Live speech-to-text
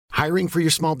Hiring for your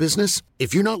small business?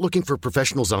 If you're not looking for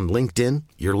professionals on LinkedIn,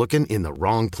 you're looking in the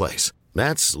wrong place.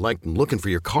 That's like looking for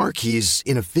your car keys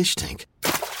in a fish tank.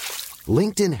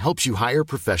 LinkedIn helps you hire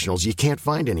professionals you can't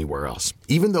find anywhere else,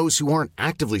 even those who aren't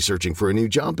actively searching for a new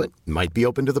job but might be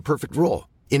open to the perfect role.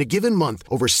 In a given month,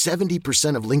 over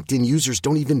 70% of LinkedIn users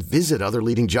don't even visit other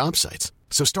leading job sites.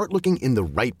 So start looking in the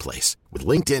right place. With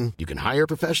LinkedIn, you can hire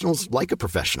professionals like a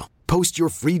professional. Post your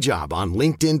free job on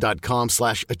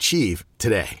linkedin.com/achieve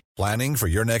today. Planning for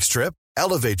your next trip?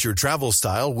 Elevate your travel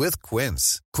style with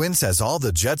Quince. Quince has all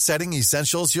the jet-setting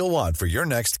essentials you'll want for your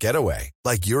next getaway,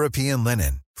 like European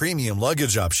linen, premium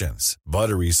luggage options,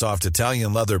 buttery soft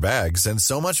Italian leather bags, and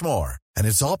so much more. And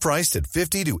it's all priced at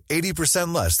 50 to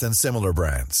 80% less than similar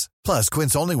brands. Plus,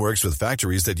 Quince only works with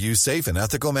factories that use safe and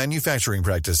ethical manufacturing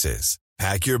practices.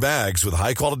 Pack your bags with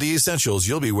high-quality essentials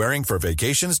you'll be wearing for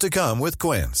vacations to come with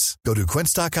Quince. Go to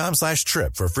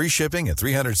quince.com/trip for free shipping and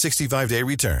 365-day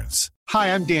returns.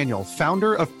 Hi, I'm Daniel,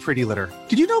 founder of Pretty Litter.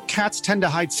 Did you know cats tend to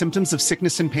hide symptoms of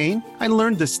sickness and pain? I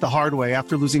learned this the hard way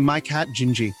after losing my cat,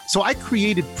 Gingy. So I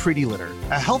created Pretty Litter,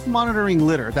 a health monitoring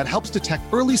litter that helps detect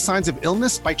early signs of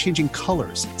illness by changing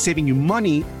colors, saving you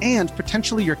money and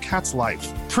potentially your cat's life.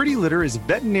 Pretty Litter is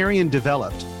veterinarian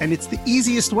developed, and it's the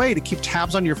easiest way to keep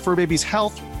tabs on your fur baby's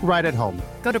health right at home.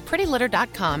 Go to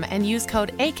prettylitter.com and use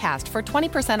code ACAST for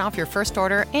 20% off your first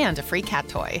order and a free cat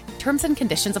toy. Terms and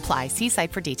conditions apply. See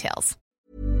site for details.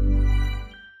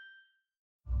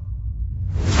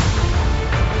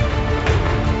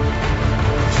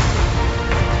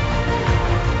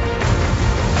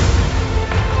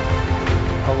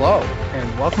 Hello,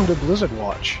 and welcome to Blizzard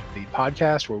Watch, the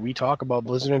podcast where we talk about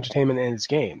Blizzard Entertainment and its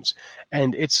games.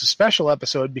 And it's a special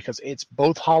episode because it's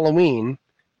both Halloween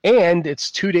and it's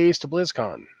 2 days to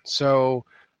BlizzCon. So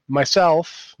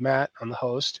myself, Matt, I'm the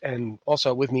host, and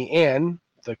also with me, Anne,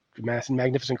 the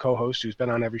magnificent co-host who's been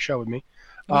on every show with me.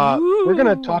 We're going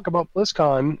to talk about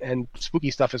BlizzCon and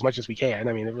spooky stuff as much as we can.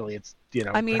 I mean, it's the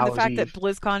fact that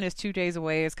BlizzCon is 2 days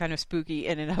away is kind of spooky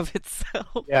in and of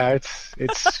itself. Yeah,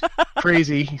 it's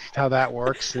crazy how that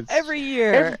works. It's every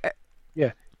year.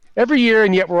 Every year,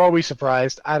 and yet we're always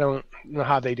surprised. I don't know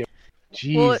how they do it.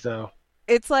 Jeez, though.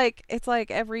 It's like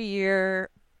every year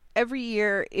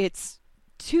it's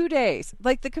 2 days.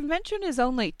 Like the convention is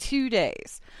only 2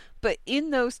 days. But in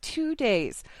those 2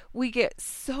 days, we get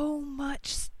so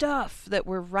much stuff that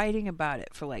we're writing about it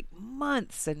for like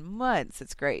months and months.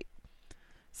 It's great.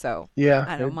 So yeah,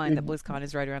 I don't mind that BlizzCon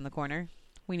is right around the corner.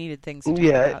 We needed things to talk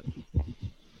about.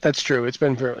 That's true. It's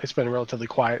been relatively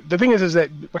quiet. The thing is that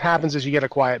what happens is you get a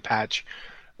quiet patch.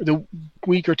 The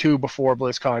week or two before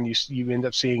BlizzCon, you end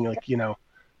up seeing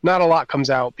not a lot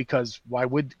comes out because why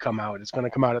would it come out? It's going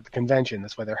to come out at the convention.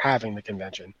 That's why they're having the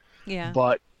convention. Yeah.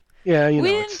 But yeah, we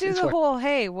didn't do the whole,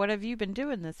 hey, what have you been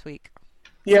doing this week?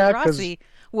 Yeah, so Rossi,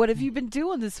 what have you been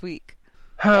doing this week?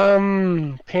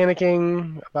 Panicking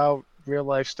about real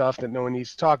life stuff that no one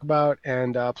needs to talk about,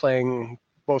 and playing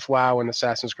both WoW and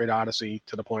Assassin's Creed Odyssey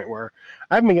to the point where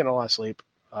I haven't been getting a lot of sleep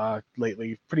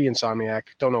lately. Pretty insomniac,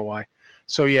 don't know why.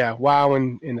 So yeah, WoW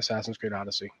and Assassin's Creed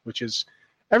Odyssey, which is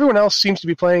everyone else seems to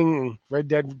be playing Red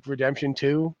Dead Redemption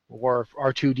 2 or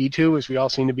R2D2, as we all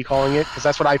seem to be calling it, because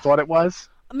that's what I thought it was.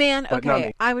 Man,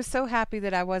 okay, I was so happy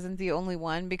that I wasn't the only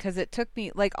one because it took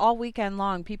me, like, all weekend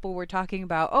long, people were talking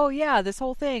about, oh, yeah, this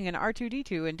whole thing and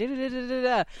R2D2 and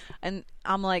da-da-da-da-da-da. And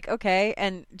I'm like, okay,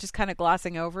 and just kind of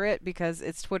glossing over it because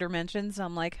it's Twitter mentions.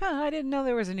 I'm like, I didn't know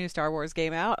there was a new Star Wars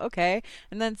game out. Okay.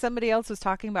 And then somebody else was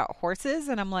talking about horses,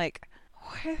 and I'm like,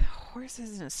 why are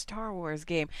horses in a Star Wars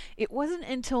game? It wasn't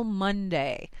until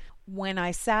Monday when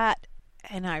I sat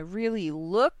and I really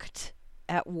looked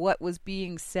at what was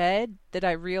being said that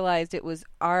I realized it was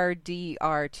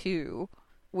RDR2,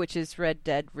 which is Red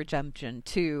Dead Redemption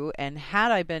 2. And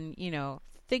had I been,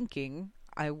 thinking,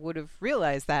 I would have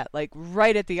realized that, like,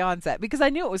 right at the onset, because I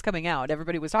knew it was coming out.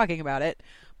 Everybody was talking about it.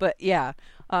 But yeah,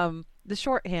 the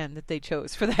shorthand that they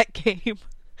chose for that game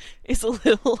is a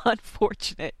little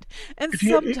unfortunate and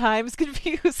sometimes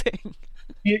confusing.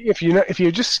 If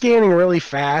you're just scanning really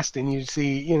fast and you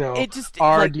see, it just,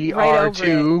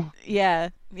 RDR2,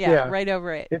 right yeah, right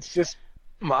over it. It's just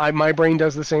my brain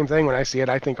does the same thing when I see it.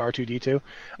 I think R2D2. Yeah.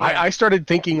 I started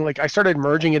thinking, I started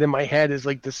merging it in my head as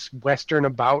like this Western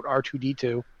about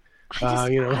R2D2.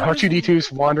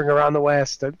 R2D2's wandering around the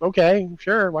West. Okay,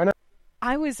 sure, why not?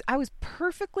 I was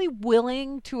perfectly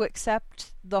willing to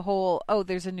accept the whole,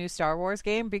 there's a new Star Wars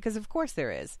game, because of course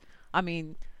there is. I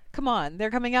mean, come on, they're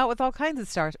coming out with all kinds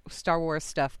of Star Wars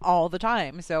stuff all the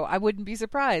time, so I wouldn't be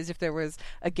surprised if there was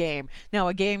a game. Now,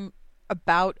 a game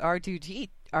about R2D2,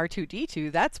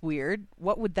 R2D2. That's weird.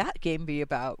 What would that game be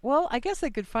about? Well, I guess I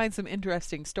could find some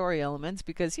interesting story elements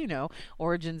because,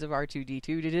 origins of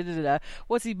R2D2, da-da-da-da,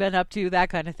 what's he been up to, that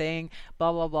kind of thing,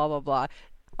 blah, blah, blah, blah, blah.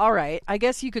 All right, I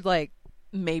guess you could,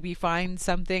 maybe find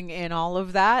something in all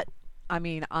of that. I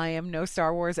mean, I am no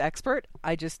Star Wars expert.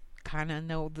 I just kind of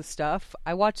know the stuff.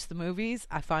 I watch the movies.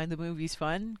 I find the movies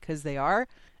fun because they are.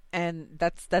 And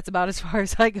that's about as far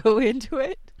as I go into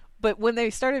it. But when they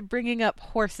started bringing up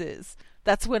horses,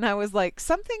 that's when I was like,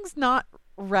 something's not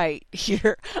right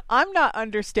here. I'm not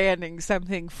understanding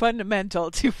something fundamental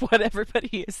to what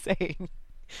everybody is saying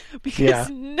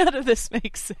because none of this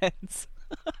makes sense.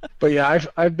 But yeah,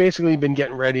 I've basically been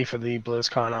getting ready for the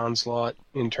BlizzCon onslaught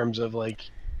in terms of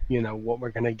what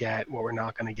we're gonna get, what we're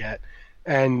not gonna get,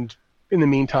 and in the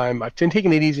meantime, I've been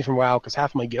taking it easy from WoW because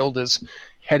half my guild is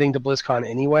heading to BlizzCon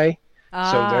anyway,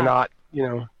 so they're not. They're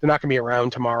not going to be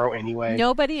around tomorrow anyway.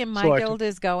 Nobody in my guild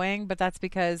is going, but that's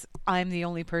because I'm the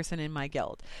only person in my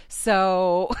guild.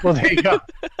 So... Well, there you go.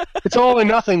 It's all or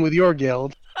nothing with your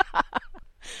guild.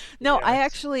 No, I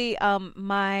actually...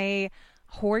 my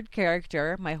Horde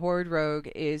character, my Horde rogue,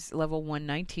 is level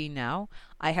 119 now.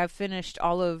 I have finished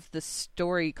all of the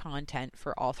story content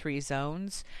for all 3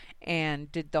 zones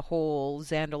and did the whole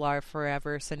Zandalar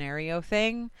Forever scenario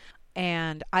thing.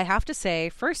 And I have to say,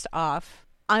 first off...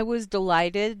 I was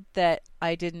delighted that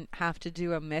I didn't have to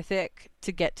do a mythic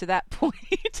to get to that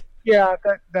point. Yeah,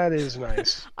 that is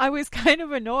nice. I was kind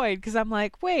of annoyed because I'm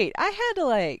like, wait, I had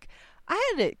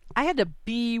to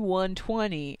be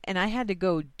 120 and I had to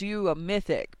go do a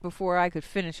mythic before I could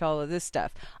finish all of this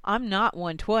stuff. I'm not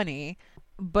 120,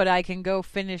 but I can go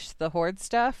finish the Horde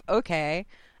stuff. Okay.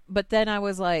 But then I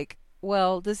was like,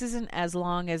 well, this isn't as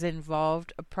long as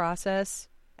involved a process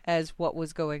as what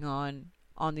was going on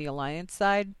the Alliance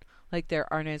side. There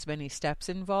aren't as many steps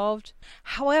involved.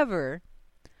 However,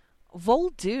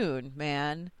 Vol'dun,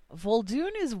 man.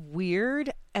 Vol'dun is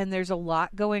weird and there's a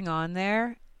lot going on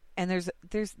there. And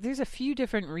there's a few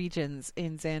different regions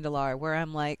in Zandalar where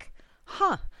I'm like,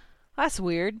 that's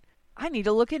weird. I need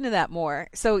to look into that more.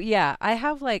 So yeah, I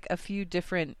have a few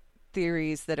different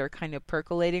theories that are kind of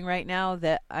percolating right now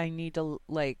that I need to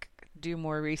do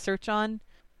more research on.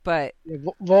 But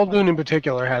Vol'dun in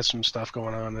particular has some stuff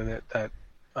going on in it that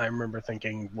I remember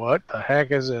thinking, what the heck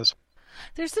is this?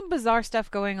 There's some bizarre stuff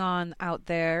going on out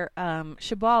there.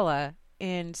 Shibala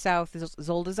in South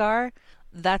Zoldazar,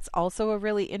 that's also a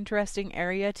really interesting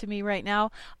area to me right now.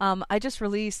 I just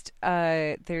released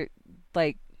I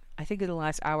think in the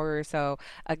last hour or so,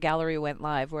 a gallery went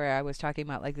live where I was talking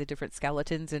about the different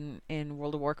skeletons in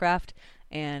World of Warcraft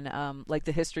and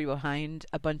the history behind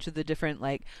a bunch of the different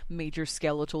major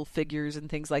skeletal figures and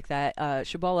things like that.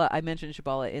 Shibala, I mentioned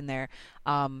Shibala in there,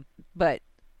 but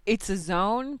it's a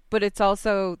zone, but it's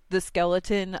also the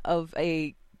skeleton of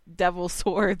a devil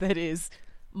sword that is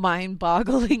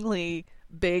mind-bogglingly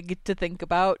big to think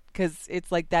about because it's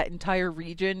that entire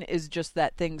region is just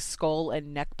that thing's skull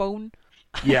and neck bone.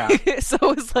 Yeah. So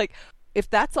it's if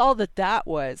that's all that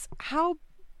was, how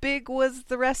big was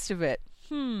the rest of it?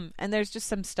 And there's just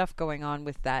some stuff going on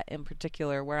with that in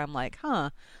particular where I'm like,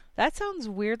 that sounds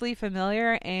weirdly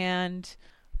familiar and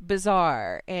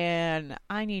bizarre, and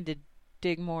I need to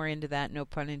dig more into that, no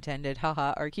pun intended,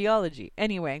 haha, archaeology.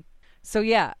 Anyway, so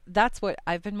yeah, that's what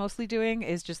I've been mostly doing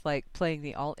is just playing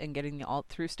the alt and getting the alt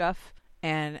through stuff.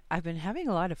 And I've been having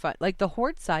a lot of fun. The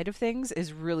Horde side of things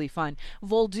is really fun.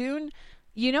 Vol'dun,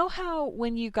 you know how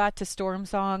when you got to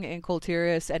Stormsong and Kul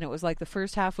Tiras and it was the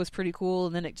first half was pretty cool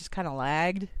and then it just kind of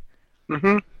lagged?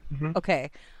 Mm-hmm. Mm-hmm.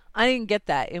 Okay. I didn't get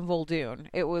that in Vol'dun.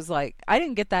 It was I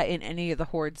didn't get that in any of the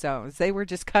Horde zones. They were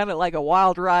just kind of like a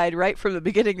wild ride right from the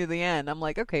beginning to the end. I'm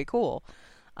like, okay, cool.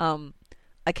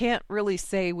 I can't really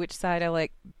say which side I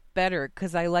like better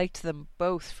because I liked them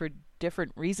both for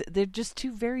different reasons. They're just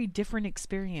 2 very different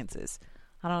experiences.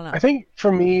 I don't know. I think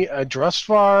for me,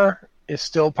 Drustvar is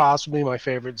still possibly my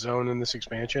favorite zone in this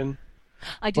expansion.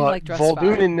 I do like Drustvar.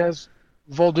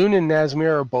 Vol'dun and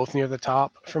Nazmir are both near the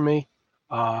top for me.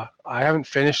 I haven't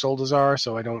finished Zoldazar,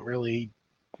 so I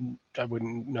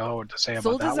wouldn't know what to say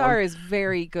about that one. Zoldazar is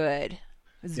very good.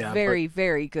 It's very,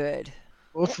 very good.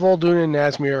 Both Vol'dun and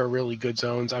Nazmir are really good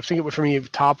zones. I think for me,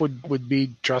 top would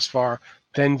be Drustvar,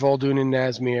 then Vol'dun and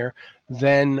Nazmir,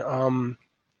 then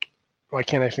why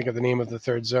can't I think of the name of the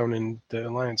third zone in the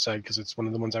Alliance side because it's one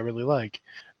of the ones I really like.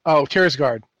 Oh,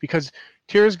 Tirisgard, because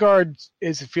Tirisgard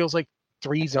feels like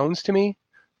 3 zones to me.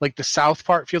 The south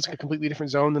part feels like a completely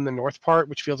different zone than the north part,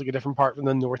 which feels like a different part from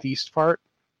the northeast part,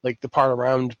 the part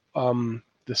around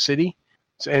the city.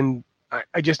 And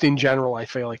I just in general I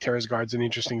feel like Terra's Guard's an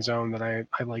interesting zone that I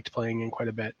liked playing in quite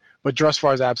a bit. But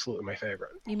Drustvar is absolutely my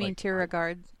favorite. You mean Terra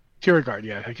Guard? Terra Guard,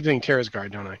 yeah. I keep saying Terra's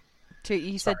Guard, don't I?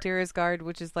 You said Terra's Guard,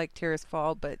 which is like Terra's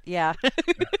Fall, but yeah.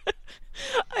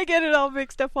 I get it all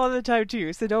mixed up all the time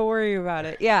too, so don't worry about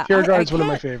it. Yeah, Terra Guard's one of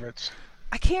my favorites.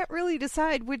 I can't really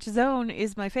decide which zone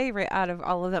is my favorite out of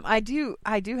all of them. I do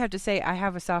have to say I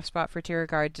have a soft spot for Terra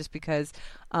Guard just because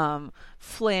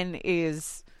Flynn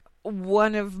is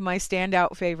one of my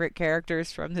standout favorite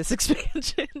characters from this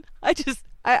expansion.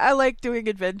 I like doing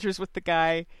adventures with the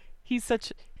guy. He's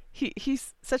such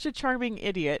a charming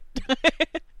idiot.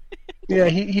 Yeah,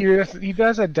 he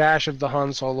does a dash of the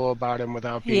Han Solo about him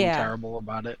without being terrible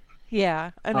about it.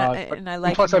 Yeah, and I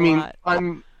like plus, him a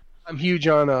lot. I'm huge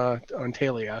on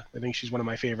Talia. I think she's one of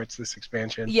my favorites this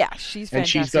expansion. Yeah, she's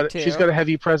fantastic and too. She's got a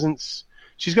heavy presence.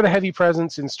 She's got a heavy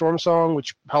presence in Stormsong,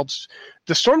 which helps.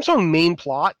 The Stormsong main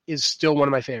plot is still one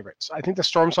of my favorites. I think the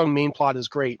Stormsong main plot is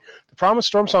great. The problem with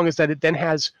Stormsong is that it then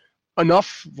has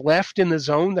enough left in the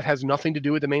zone that has nothing to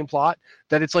do with the main plot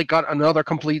that it's like got another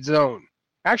complete zone.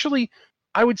 Actually,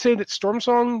 I would say that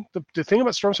Stormsong, the thing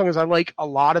about Stormsong is I like a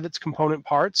lot of its component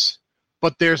parts,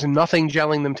 but there's nothing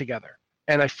gelling them together.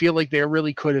 And I feel like there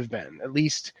really could have been. At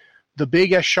least the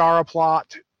big Ashara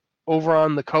plot over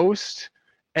on the coast,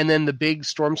 and then the big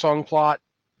Stormsong plot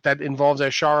that involves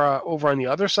Ashara over on the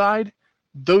other side,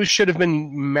 those should have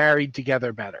been married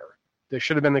together better. There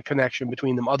should have been a connection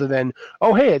between them other than,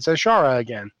 oh, hey, it's Ashara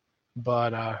again.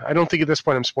 But I don't think at this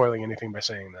point I'm spoiling anything by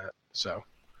saying that. So.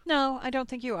 No, I don't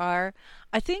think you are.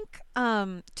 I think,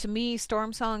 to me,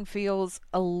 Stormsong feels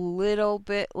a little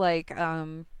bit like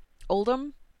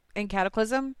Oldham and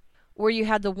Cataclysm, where you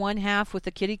had the one half with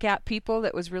the kitty cat people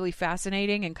that was really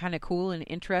fascinating and kind of cool and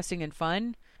interesting and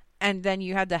fun. And then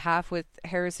you had the half with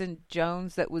Harrison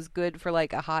Jones that was good for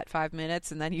like a hot 5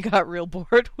 minutes, and then you got real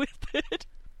bored with it.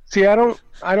 See, I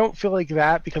don't feel like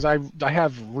that because I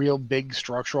have real big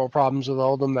structural problems with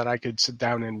Oldham that I could sit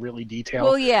down and really detail.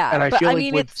 Well, yeah, and I feel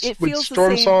like with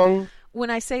Stormsong, when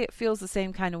I say it feels the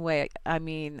same kind of way, I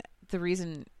mean the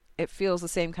reason it feels the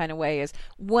same kind of way is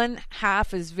one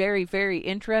half is very, very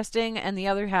interesting, and the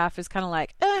other half is kind of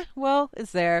like, well,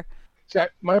 it's there. See,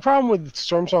 my problem with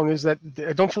Stormsong is that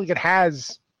I don't feel like it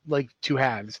has like two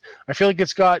halves. I feel like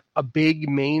it's got a big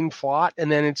main plot,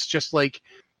 and then it's just like.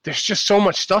 There's just so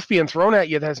much stuff being thrown at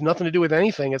you that has nothing to do with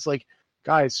anything. It's like,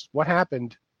 guys, what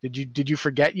happened? Did you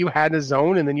forget you had a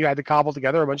zone and then you had to cobble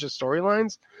together a bunch of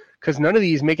storylines? Because none of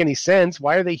these make any sense.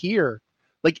 Why are they here?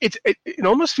 Like it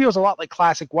almost feels a lot like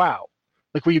classic WoW,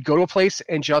 like where you go to a place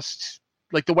and just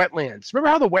like the wetlands. Remember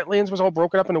how the wetlands was all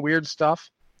broken up into weird stuff?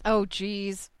 Oh,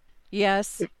 geez.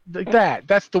 Yes. Like that.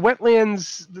 That's the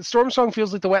wetlands. The Stormsong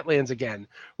feels like the wetlands again,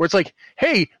 where it's like,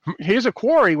 hey, here's a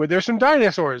quarry where there's some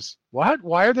dinosaurs. What?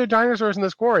 Why are there dinosaurs in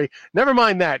this quarry? Never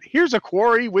mind that. Here's a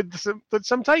quarry with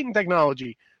some Titan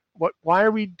technology. What? Why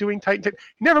are we doing Titan?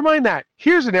 Never mind that.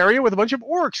 Here's an area with a bunch of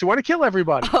orcs who want to kill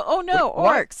everybody. Oh no,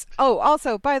 what? Orcs. Oh,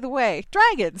 also, by the way,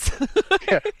 dragons.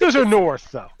 Yeah, those are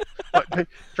north though. But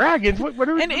dragons. What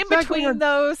are we? And in between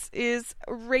those is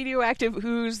radioactive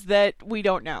ooze that we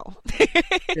don't know.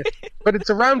 Yeah, but it's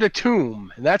around a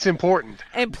tomb, and that's important.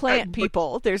 And plant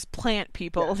people. There's plant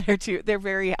people there too. They're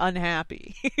very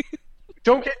unhappy.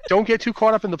 Don't get too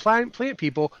caught up in the plant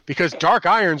people because dark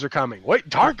irons are coming. Wait,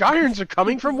 dark irons are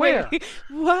coming from where?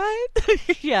 What?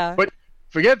 Yeah. But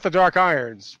forget the dark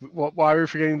irons. Why are we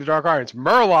forgetting the dark irons?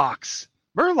 Murlocs.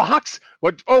 Murlocs?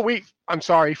 What? Oh wait, I'm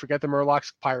sorry. Forget the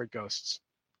Murlocs. Pirate ghosts.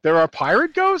 There are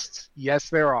pirate ghosts? Yes,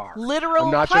 there are. Literal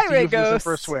I'm not pirate just ghosts.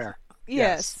 For a swear.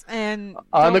 Yes, and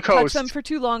on the don't coast. touch them for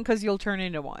too long because you'll turn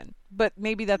into one. But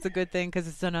maybe that's a good thing because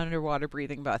it's an underwater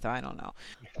breathing breath. I don't know.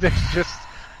 There's just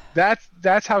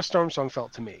that's how Stormsong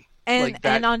felt to me.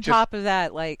 And on top of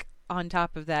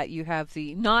that, you have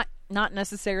the not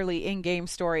necessarily in-game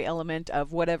story element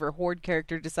of whatever Horde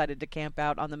character decided to camp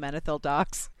out on the Menethil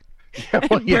docks.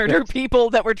 And murder people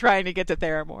that were trying to get to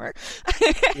Theramore.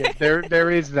 Yeah, there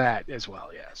is that as well,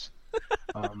 yes.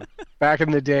 Back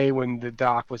in the day when the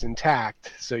dock was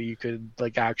intact, so you could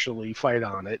like actually fight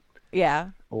on it.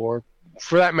 Yeah. Or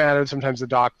for that matter, sometimes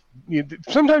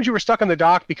sometimes you were stuck on the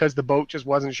dock because the boat just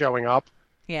wasn't showing up.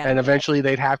 Yeah. And eventually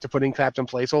they'd have to put in Captain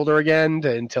Placeholder again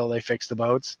until they fixed the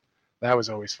boats. That was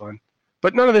always fun.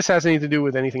 But none of this has anything to do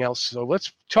with anything else. So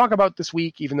let's talk about this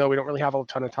week, even though we don't really have a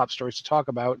ton of top stories to talk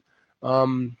about.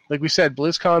 Like we said,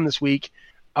 BlizzCon this week.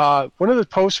 One of the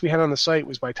posts we had on the site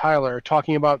was by Tyler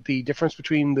talking about the difference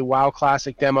between the WoW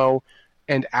Classic demo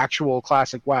and actual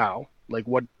Classic WoW. Like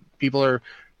what people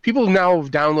now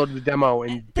have downloaded the demo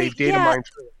and they've data mined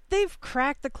through it. they've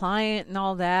cracked the client and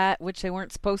all that, which they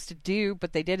weren't supposed to do,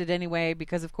 but they did it anyway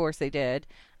because of course they did.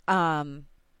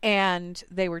 And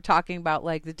they were talking about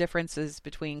like the differences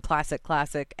between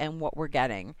classic and what we're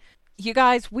getting. You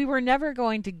guys, we were never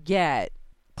going to get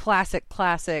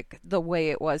classic the way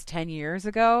it was 10 years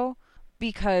ago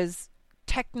because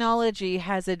technology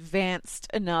has advanced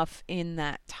enough in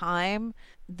that time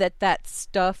that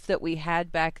stuff that we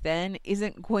had back then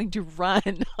isn't going to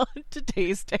run on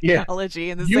today's technology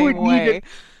in the same way.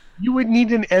 You would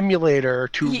need an emulator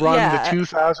to run the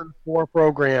 2004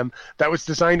 program that was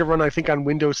designed to run, I think, on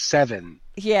Windows 7.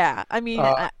 Yeah, I mean,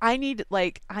 I need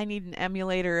an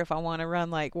emulator if I want to run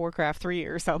like Warcraft 3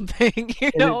 or something.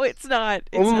 You know, it's not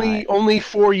only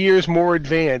 4 years more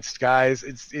advanced, guys.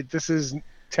 This is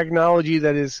technology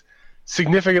that is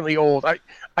significantly old.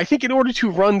 I think in order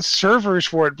to run servers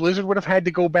for it, Blizzard would have had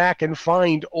to go back and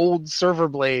find old server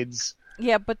blades.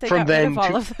 Yeah, but they got rid of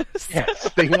all of those. Yes,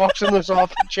 they auctioned those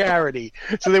off to charity.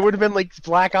 So there would have been like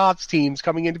Black Ops teams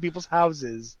coming into people's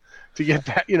houses to get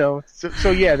that, you know.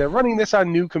 So yeah, they're running this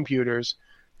on new computers.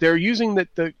 They're using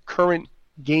the current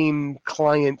game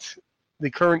client,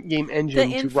 the current game engine to run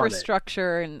it. The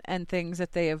infrastructure and things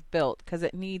that they have built, because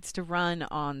it needs to run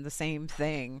on the same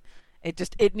thing.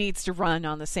 It needs to run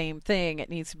on the same thing. It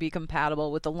needs to be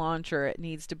compatible with the launcher. It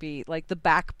needs to be like the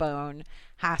backbone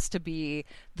has to be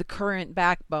the current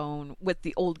backbone with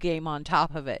the old game on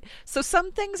top of it. So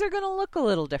some things are going to look a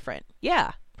little different.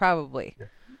 Yeah, probably.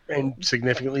 And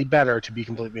significantly better, to be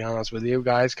completely honest with you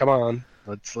guys. Come on,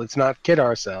 let's not kid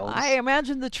ourselves. I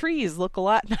imagine the trees look a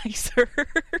lot nicer.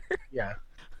 Yeah.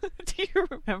 Do you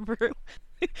remember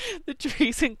the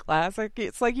trees in Classic?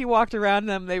 It's like you walked around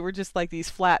them, they were just like these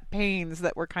flat panes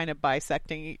that were kind of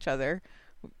bisecting each other.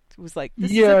 It was like, this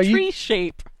is a tree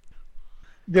shape.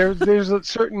 There's a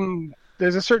certain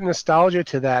nostalgia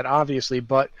to that, obviously,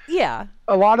 but yeah,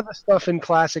 a lot of the stuff in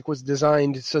Classic was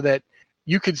designed so that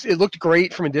it looked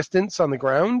great from a distance on the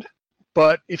ground,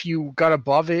 but if you got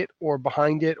above it or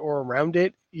behind it or around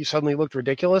it, you suddenly looked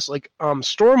ridiculous. Like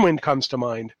Stormwind comes to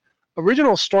mind.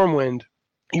 Original Stormwind,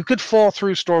 you could fall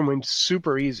through Stormwind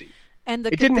super easy. And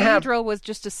the cathedral was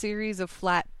just a series of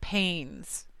flat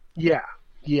panes. Yeah,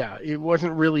 it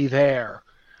wasn't really there.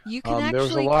 You can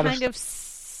actually kind of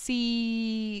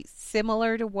see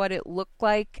similar to what it looked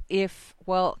like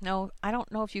no, I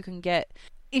don't know if you can get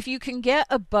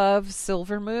above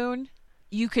Silvermoon,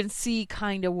 you can see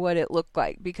kind of what it looked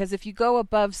like. Because if you go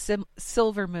above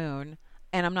Silvermoon,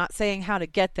 and I'm not saying how to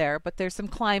get there, but there's some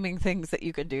climbing things that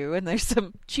you can do, and there's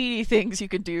some cheaty things you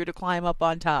can do to climb up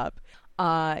on top.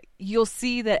 You'll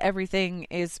see that everything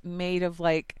is made of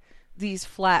like these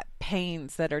flat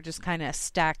panes that are just kind of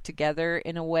stacked together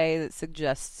in a way that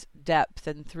suggests depth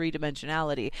and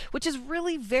three-dimensionality, which is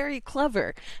really very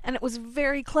clever. And it was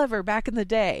very clever back in the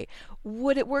day.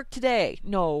 Would it work today?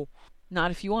 No,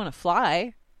 not if you want to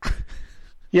fly.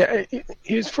 Yeah,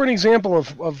 here's for an example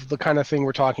of the kind of thing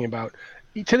we're talking about.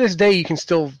 To this day, you can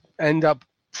still end up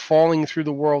falling through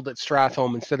the world at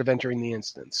Stratholme instead of entering the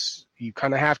instance. You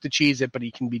kind of have to cheese it, but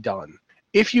it can be done.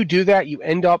 If you do that, you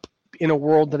end up in a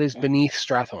world that is beneath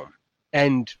Stratholme.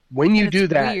 And when you do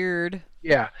that... weird.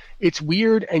 Yeah, it's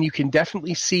weird, and you can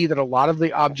definitely see that a lot of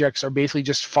the objects are basically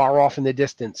just far off in the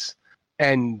distance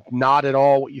and not at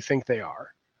all what you think they are.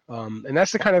 And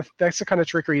that's the kind of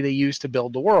trickery they use to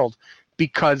build the world,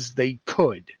 because they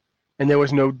could. And there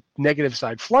was no negative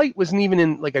side. Flight wasn't even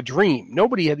in like a dream.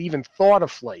 Nobody had even thought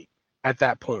of flight at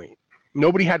that point.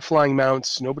 Nobody had flying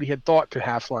mounts. Nobody had thought to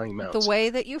have flying mounts. The way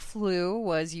that you flew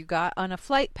was you got on a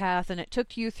flight path, and it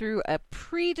took you through a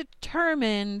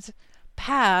predetermined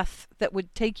path that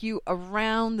would take you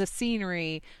around the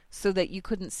scenery so that you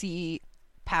couldn't see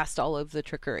past all of the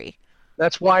trickery.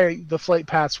 That's why the flight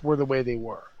paths were the way they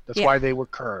were. That's why they were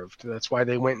curved. That's why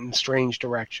they went in strange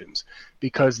directions,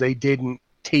 because they didn't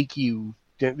take you.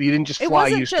 You didn't just fly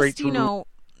you straight through.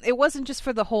 It wasn't just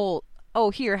for the whole,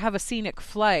 here, have a scenic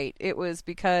flight. It was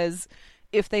because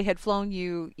if they had flown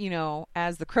you,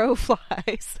 as the crow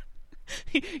flies,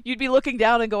 you'd be looking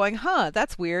down and going,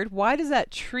 that's weird. Why does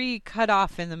that tree cut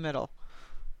off in the middle?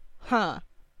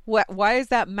 Why is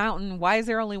that mountain? Why is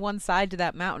there only one side to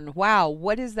that mountain? Wow,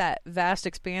 what is that vast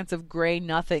expanse of gray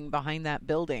nothing behind that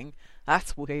building?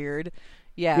 That's weird.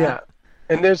 Yeah.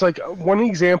 And there's like one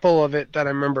example of it that I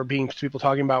remember people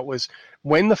talking about was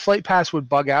when the flight paths would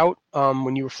bug out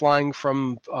when you were flying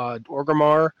from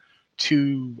Orgrimmar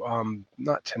to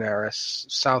not Tanaris,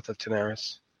 south of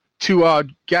Tanaris, to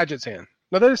Gadgetzan.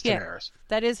 No, that is Tanaris.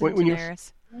 That is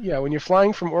Tanaris. When you're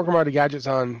flying from Orgrimmar to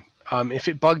Gadgetzan, if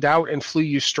it bugged out and flew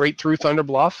you straight through Thunder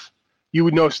Bluff, you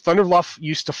would know Thunder Bluff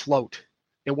used to float.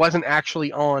 It wasn't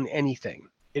actually on anything.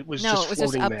 It was No, just it was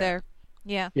just floating up there. there.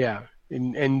 Yeah. Yeah,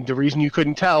 and the reason you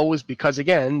couldn't tell was because,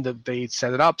 again, they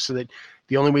set it up so that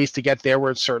the only ways to get there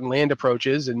were certain land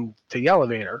approaches and to the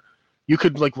elevator. You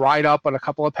could like ride up on a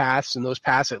couple of paths, and those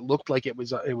paths it looked like it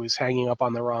was hanging up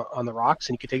on the rocks,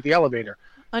 and you could take the elevator.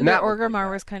 Under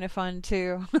Orgrimmar was kind of fun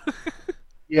too.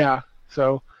 Yeah,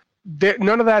 so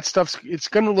none of that stuff's. It's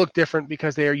going to look different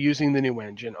because they are using the new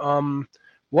engine.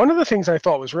 One of the things I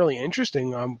thought was really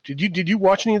interesting. Did you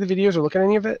watch any of the videos or look at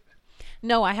any of it?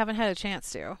 No, I haven't had a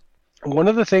chance to. One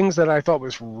of the things that I thought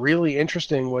was really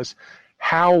interesting was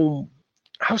how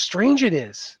strange it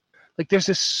is. Like there's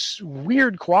this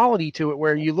weird quality to it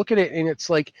where you look at it and it's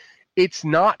like it's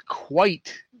not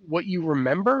quite what you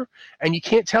remember, and you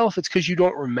can't tell if it's because you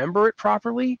don't remember it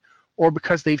properly or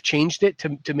because they've changed it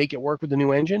to make it work with the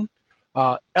new engine.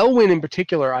 Elwyn in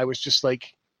particular, I was just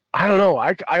like, I don't know.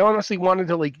 I honestly wanted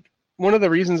to like. One of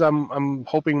the reasons I'm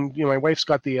hoping, my wife's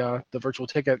got the virtual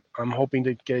ticket. I'm hoping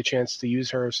to get a chance to use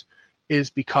hers,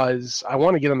 is because I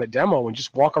want to get on the demo and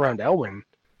just walk around Elwyn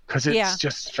because it's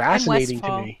just fascinating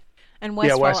to me. And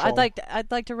Westfall. Yeah, Westfall. I'd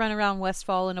like to run around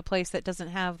Westfall in a place that doesn't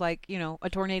have like, a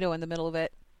tornado in the middle of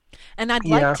it. And I'd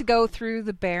like to go through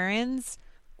the Barrens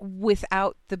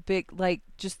without the big, like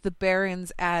just the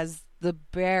Barrens as the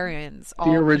Barrens. The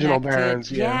original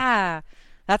Barrens, yeah.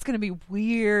 That's going to be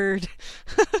weird.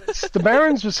 The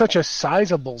Barrens was such a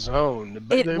sizable zone.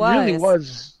 It really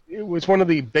was. It was one of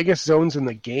the biggest zones in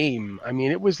the game. I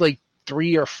mean, it was like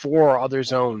 3 or 4 other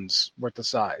zones worth the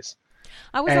size.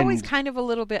 I was always kind of a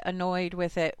little bit annoyed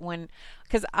with it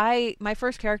because my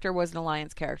first character was an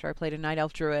Alliance character. I played a Night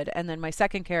Elf Druid, and then my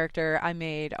second character, I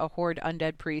made a Horde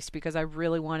Undead Priest because I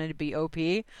really wanted to be OP,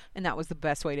 and that was the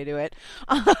best way to do it.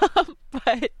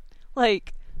 But,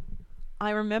 like,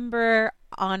 I remember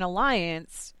on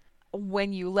Alliance,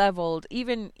 when you leveled,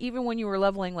 even when you were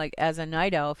leveling like as a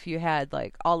night elf, you had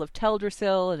like all of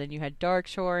Teldrassil, and then you had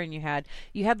Darkshore, and you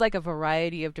had like a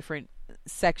variety of different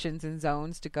sections and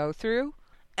zones to go through.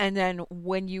 And then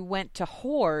when you went to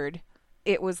Horde,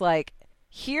 it was like,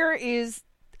 here is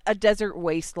a desert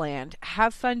wasteland.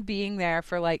 Have fun being there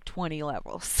for like 20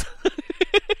 levels. What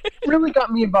really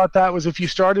got me about that was if you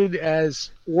started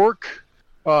as Orc,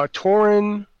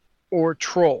 Tauren, or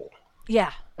Troll.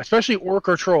 Yeah. Especially Orc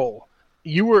or Troll.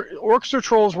 Orcs or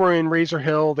Trolls were in Razor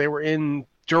Hill. They were in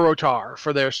Durotar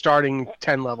for their starting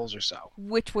 10 levels or so.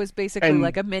 Which was basically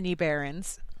like a mini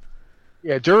Barrens.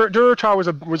 Yeah, Durotar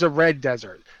was a red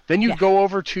desert. Then you go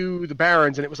over to the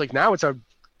Barrens, and it was like, now it's a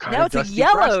kind of dusty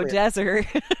yellow grassland. desert.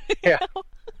 Yeah.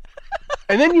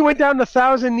 And then you went down to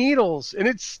Thousand Needles, and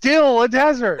it's still a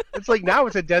desert. It's like, now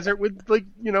it's a desert with, like,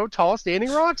 tall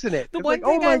standing rocks in it. The it's one like,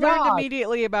 thing I learned God.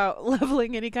 immediately about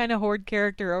leveling any kind of Horde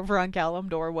character over on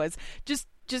Kalimdor was just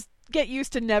get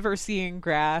used to never seeing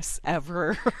grass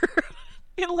ever.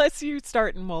 Unless you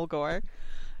start in Mulgore.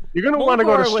 You're going to want to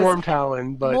go to Storm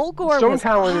Talon, but Storm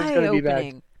Talon is going to be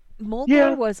that.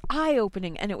 Mulgore was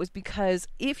eye-opening, and it was because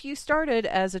if you started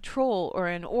as a troll or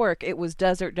an orc, it was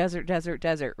desert, desert, desert,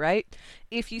 desert, right?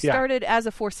 If you started as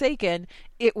a Forsaken,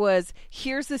 it was,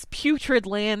 here's this putrid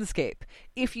landscape.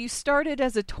 If you started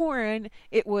as a Tauren,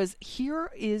 it was,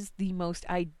 here is the most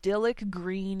idyllic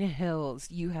green hills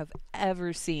you have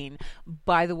ever seen.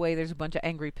 By the way, there's a bunch of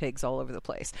angry pigs all over the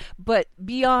place. But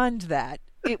beyond that,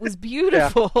 it was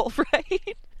beautiful,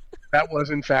 right? That was,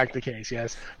 in fact, the case,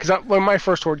 yes. Because when my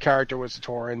first Horde character was a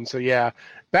Tauren, so yeah.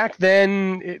 Back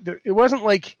then, it wasn't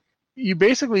like... You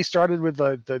basically started with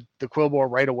the Quillbore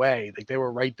right away. Like, they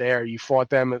were right there. You fought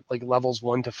them at, like, levels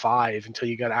 1 to 5 until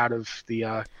you got out of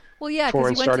the Well, yeah,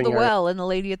 because you went to the well, and the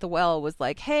lady at the well was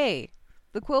like, hey,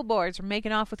 the Quillbores are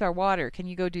making off with our water. Can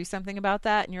you go do something about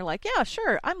that? And you're like, yeah,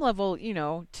 sure. I'm level,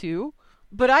 2.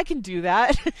 But I can do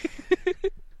that.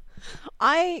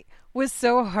 I was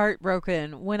so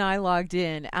heartbroken when I logged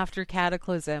in after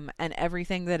Cataclysm and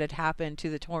everything that had happened to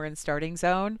the Tauren starting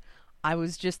zone. I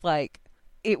was just like,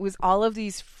 it was all of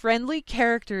these friendly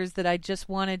characters that I just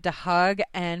wanted to hug,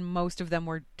 and most of them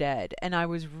were dead, and I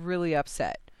was really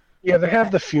upset. Yeah, they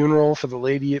have the funeral for the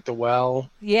lady at the well.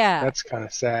 Yeah. That's kind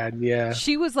of sad, yeah.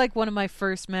 She was like one of my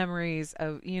first memories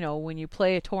of, when you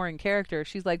play a Tauren character,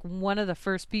 she's like one of the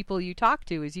first people you talk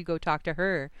to is you go talk to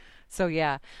her. So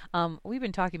yeah, we've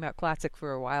been talking about Classic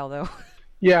for a while though.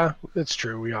 Yeah, that's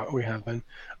true. We have been.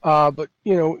 But,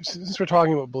 since we're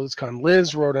talking about BlizzCon,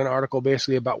 Liz wrote an article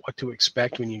basically about what to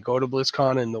expect when you go to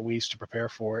BlizzCon and the ways to prepare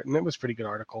for it. And it was a pretty good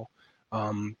article.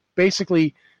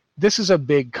 Basically, this is a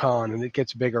big con, and it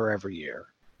gets bigger every year.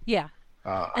 Yeah.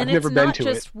 I've never been to it. And it's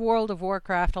not just World of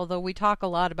Warcraft, although we talk a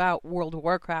lot about World of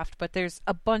Warcraft, but there's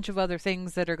a bunch of other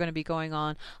things that are going to be going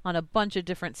on a bunch of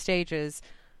different stages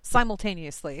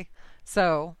simultaneously.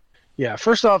 So Yeah,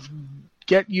 first off,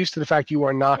 get used to the fact you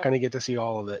are not going to get to see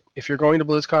all of it. If you're going to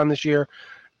BlizzCon this year,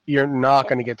 you're not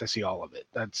going to get to see all of it.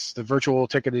 That's the virtual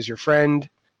ticket is your friend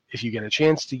if you get a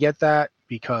chance to get that,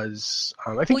 because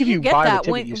I think if you buy the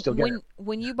ticket, you still get it.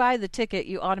 When you buy the ticket,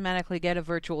 you automatically get a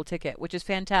virtual ticket, which is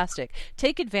fantastic.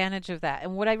 Take advantage of that.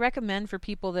 And what I recommend for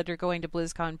people that are going to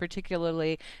BlizzCon,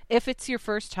 particularly if it's your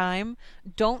first time,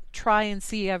 don't try and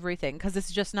see everything, because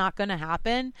it's just not going to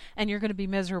happen and you're going to be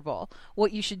miserable.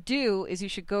 What you should do is you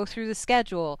should go through the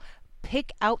schedule,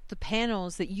 pick out the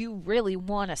panels that you really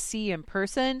want to see in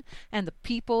person and the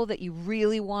people that you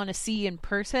really want to see in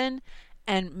person,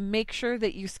 and make sure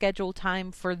that you schedule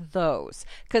time for those.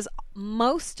 Because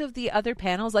most of the other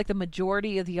panels, like the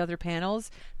majority of the other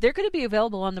panels, they're going to be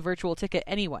available on the virtual ticket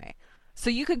anyway. So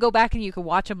you can go back and you can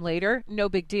watch them later, no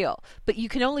big deal. But you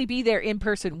can only be there in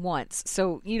person once.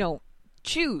 So,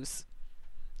 choose.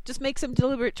 Just make some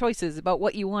deliberate choices about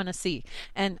what you want to see.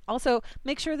 And also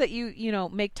make sure that you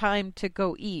make time to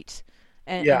go eat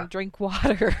and drink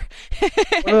water.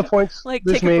 One of the points like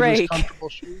Liz take a made break. was comfortable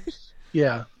shoes.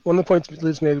 Yeah, one of the points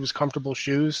Liz made was comfortable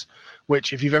shoes,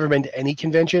 which if you've ever been to any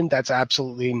convention, that's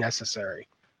absolutely necessary,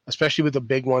 especially with the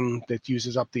big one that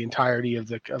uses up the entirety of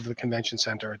the convention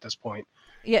center at this point.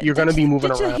 Yeah, you're going to be moving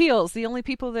around. The heels. The only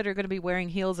people that are going to be wearing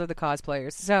heels are the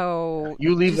cosplayers. So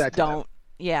you leave that to them.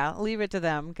 Yeah, leave it to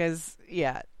them, because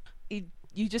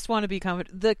you just want to be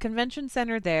comfortable. The convention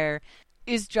center there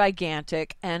is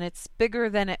gigantic, and it's bigger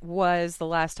than it was the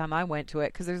last time I went to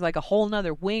it, because there's like a whole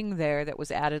nother wing there that was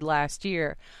added last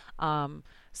year.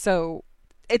 So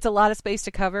it's a lot of space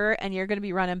to cover, and you're going to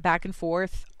be running back and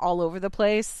forth all over the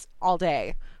place all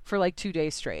day for like 2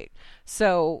 days straight.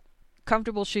 So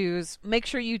comfortable shoes, make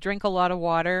sure you drink a lot of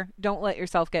water. Don't let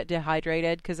yourself get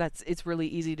dehydrated, because it's really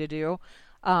easy to do.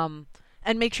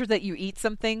 And make sure that you eat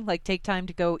something, like take time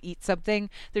to go eat something.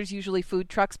 There's usually food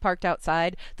trucks parked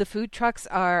outside. The food trucks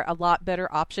are a lot better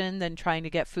option than trying to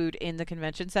get food in the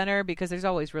convention center, because there's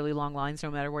always really long lines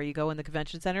no matter where you go in the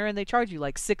convention center, and they charge you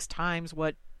like 6 times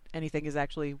what anything is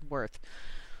actually worth.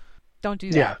 Don't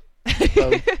do that.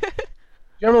 Yeah.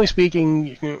 Generally speaking,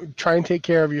 you can try and take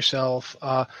care of yourself.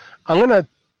 I'm going to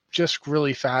just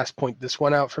really fast point this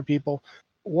one out for people.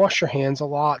 Wash your hands a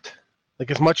lot. Like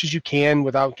as much as you can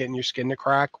without getting your skin to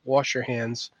crack, wash your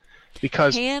hands,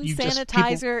 because hand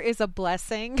sanitizer is a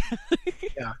blessing.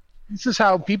 Yeah, this is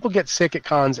how people get sick at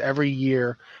cons every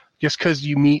year, just because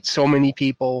you meet so many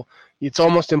people. It's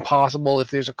almost impossible if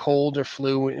there's a cold or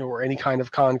flu or any kind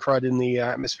of con crud in the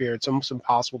atmosphere. It's almost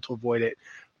impossible to avoid it.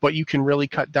 But you can really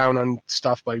cut down on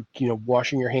stuff by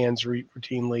washing your hands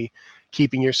routinely,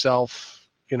 keeping yourself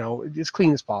as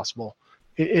clean as possible.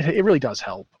 It really does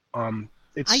help.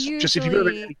 It's just if you've ever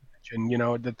been to any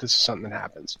convention, that this is something that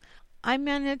happens. I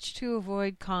manage to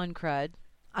avoid con crud.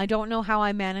 I don't know how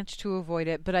I manage to avoid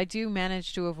it, but I do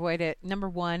manage to avoid it. Number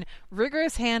 1,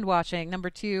 rigorous hand washing. Number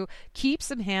 2, keep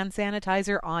some hand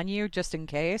sanitizer on you just in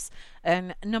case.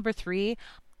 And number 3,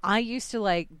 I used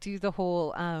to do the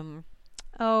whole,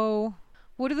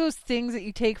 what are those things that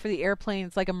you take for the airplane?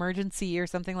 It's like emergency or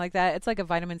something like that. It's like a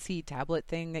vitamin C tablet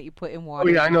thing that you put in water.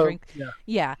 Oh, yeah, I know. Drink.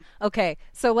 Yeah. Okay.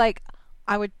 So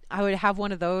I would have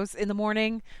one of those in the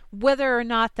morning. Whether or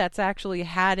not that's actually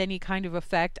had any kind of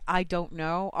effect, I don't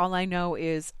know. All I know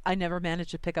is I never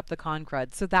managed to pick up the con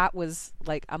crud. So that was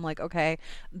I'm like, okay,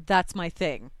 that's my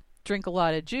thing. Drink a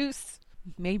lot of juice.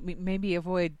 Maybe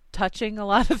avoid touching a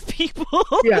lot of people.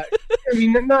 Yeah, I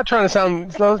mean, not trying to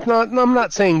sound. I'm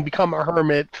not saying become a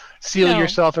hermit, seal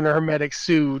yourself in a hermetic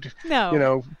suit.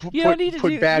 No,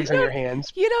 put bags on your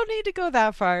hands. You don't need to go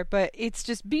that far, but it's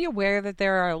just be aware that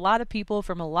there are a lot of people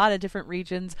from a lot of different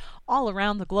regions all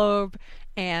around the globe,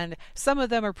 and some of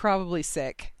them are probably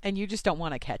sick, and you just don't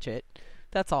want to catch it.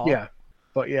 That's all. Yeah.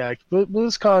 But yeah,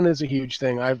 BlizzCon is a huge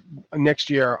thing. Next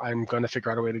year I'm going to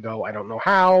figure out a way to go. I don't know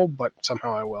how, but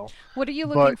somehow I will. What are you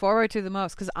looking forward to the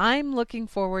most? Because I'm looking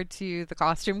forward to the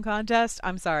costume contest.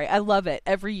 I'm sorry, I love it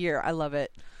every year. I love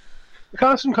it. The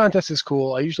costume contest is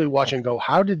cool. I usually watch and go,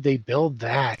 "How did they build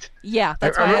that?" Yeah,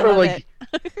 that's why I love it.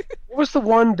 What was the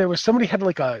one? There was somebody had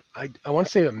I want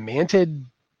to say a mantid,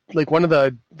 one of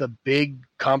the big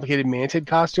complicated mantid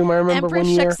costume. I remember Empress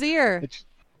one year. Shakespeare.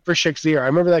 For Shakespeare. I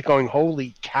remember that going,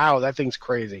 holy cow, that thing's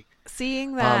crazy.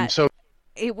 Seeing that,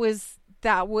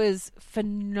 that was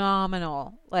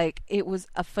phenomenal. It was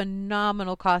a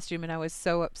phenomenal costume, and I was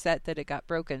so upset that it got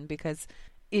broken, because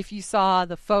if you saw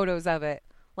the photos of it,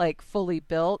 fully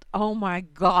built, oh my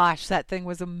gosh, that thing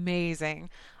was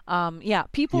amazing.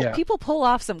 People pull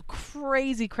off some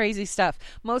crazy stuff.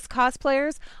 Most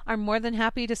cosplayers are more than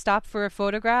happy to stop for a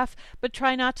photograph, but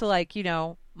try not to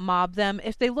mob them.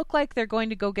 If they look like they're going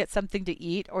to go get something to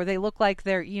eat, or they look like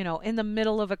they're, in the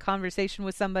middle of a conversation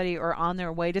with somebody or on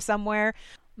their way to somewhere,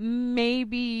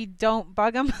 maybe don't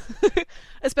bug them,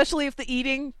 especially if the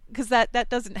eating, because that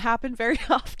doesn't happen very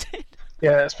often.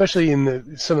 Yeah, especially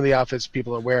in some of the outfits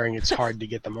people are wearing, it's hard to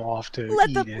get them off to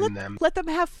eat in them. Let them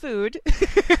have food.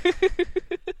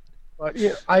 But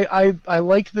yeah, I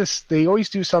like this. They always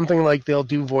do something like they'll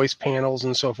do voice panels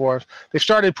and so forth. They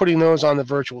started putting those on the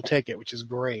virtual ticket, which is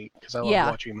great because I love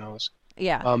watching those.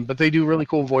 Yeah. But they do really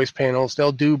cool voice panels.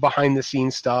 They'll do behind the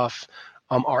scenes stuff,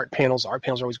 art panels. Art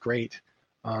panels are always great.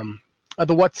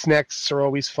 The what's next are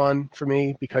always fun for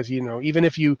me because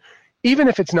even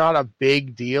if it's not a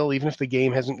big deal, even if the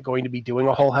game isn't going to be doing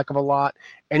a whole heck of a lot,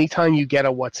 anytime you get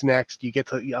a what's next, you get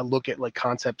to look at like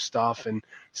concept stuff and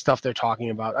stuff they're talking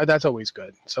about. That's always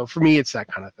good. So for me, it's that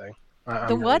kind of thing.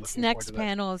 The what's next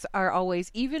panels are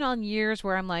always, even on years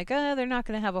where I'm like, they're not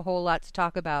going to have a whole lot to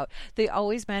talk about, they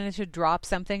always manage to drop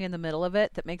something in the middle of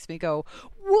it that makes me go,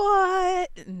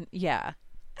 what? And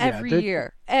every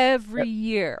year.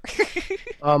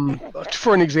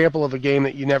 For an example of a game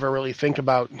that you never really think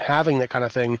about having that kind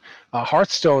of thing,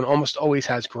 Hearthstone almost always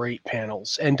has great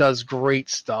panels and does great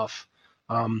stuff.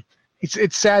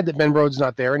 It's sad that Ben Brode's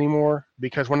not there anymore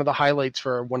because one of the highlights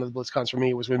for one of the BlizzCons for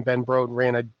me was when Ben Brode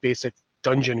ran a basic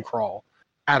dungeon crawl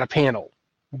at a panel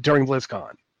during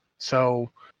BlizzCon.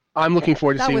 So I'm looking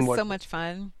forward to seeing what... That was so much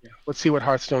fun. Yeah, let's see what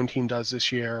Hearthstone team does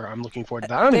this year. I'm looking forward to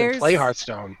that. I don't even play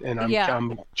Hearthstone, and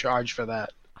I'm charged for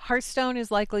that. Hearthstone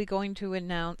is likely going to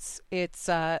announce its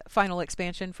final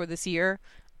expansion for this year.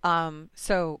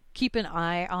 So keep an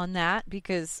eye on that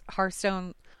because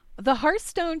the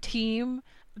Hearthstone team,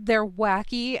 they're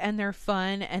wacky and they're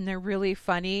fun and they're really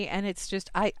funny. And it's just,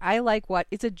 I like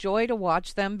it's a joy to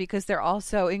watch them because they're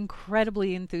also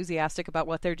incredibly enthusiastic about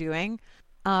what they're doing.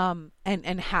 And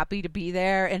happy to be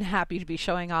there and happy to be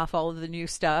showing off all of the new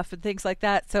stuff and things like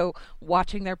that. So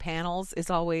watching their panels is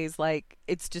always like,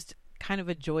 it's just kind of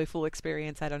a joyful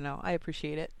experience. I don't know. I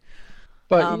appreciate it.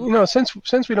 But,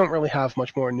 since we don't really have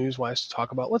much more news-wise to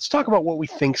talk about, let's talk about what we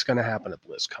think is going to happen at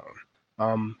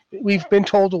BlizzCon. We've been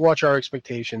told to watch our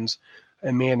expectations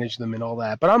and manage them and all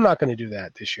that, but I'm not going to do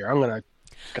that this year. I'm going to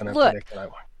predict what I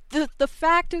want. The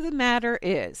fact of the matter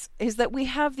is that we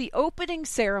have the opening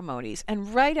ceremonies,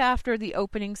 and right after the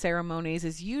opening ceremonies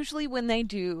is usually when they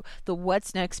do the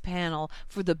What's Next panel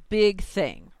for the big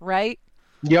thing, right?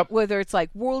 Yep. Whether it's like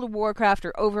World of Warcraft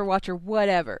or Overwatch or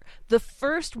whatever. The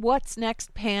first What's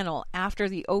Next panel after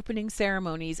the opening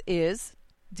ceremonies is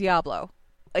Diablo.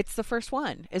 It's the first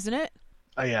one, isn't it?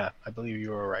 Yeah, I believe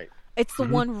you were right. It's the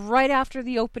one right after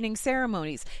the opening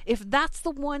ceremonies. If that's the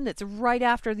one that's right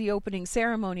after the opening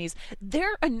ceremonies,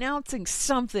 they're announcing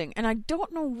something, and I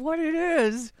don't know what it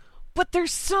is, but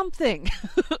there's something,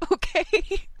 okay?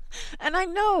 And I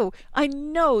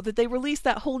know that they released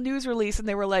that whole news release, and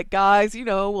they were like, guys,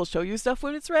 we'll show you stuff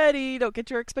when it's ready. Don't get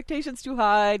your expectations too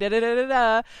high,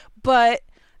 da-da-da-da-da. But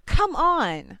come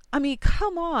on. I mean,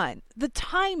 come on. The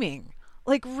timing.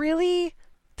 Like, really?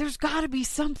 There's got to be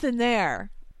something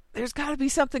there. There's got to be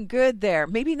something good there.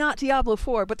 Maybe not Diablo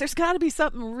 4, but there's got to be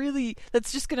something really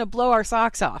that's just going to blow our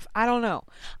socks off. I don't know.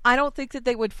 I don't think that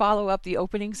they would follow up the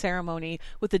opening ceremony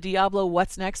with the Diablo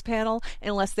What's Next panel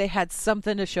unless they had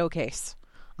something to showcase.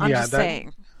 I'm just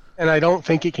saying. And I don't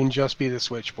think it can just be the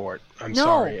switchboard. I'm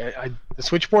sorry. The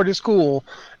switchboard is cool,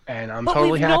 and I'm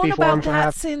totally happy for them to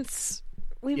have... since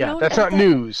we've known that's not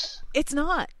news. It's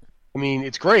not. I mean,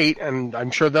 it's great, and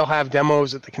I'm sure they'll have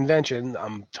demos at the convention.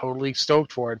 I'm totally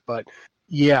stoked for it, but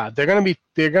yeah, they're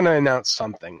gonna announce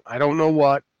something. I don't know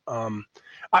what.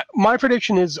 My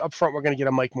prediction is up front we're gonna get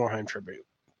a Mike Morhaime tribute.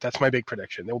 That's my big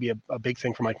prediction. There will be a big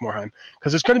thing for Mike Morhaime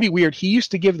because it's gonna be weird. He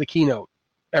used to give the keynote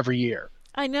every year.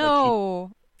 I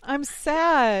know. I'm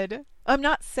sad. I'm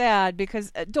not sad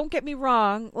because don't get me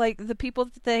wrong, like the people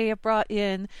that they have brought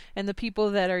in and the people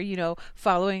that are,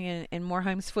 following in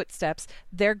Morheime's footsteps,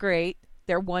 they're great.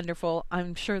 They're wonderful.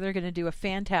 I'm sure they're going to do a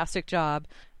fantastic job,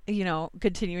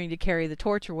 continuing to carry the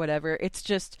torch or whatever. It's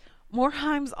just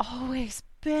Morheime's always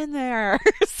been there.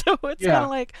 So it's kind of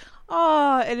like,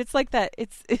 and it's like that.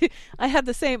 I had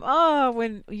the same,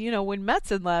 when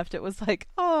Metzen left, it was like,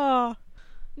 no.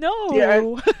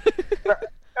 Yeah,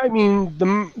 I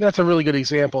mean, that's a really good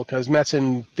example because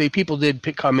Metzen, people did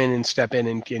come in and step in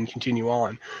and continue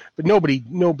on, but nobody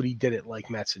did it like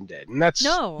Metzen did, and that's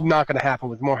not going to happen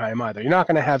with Morhaime either. You're not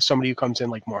going to have somebody who comes in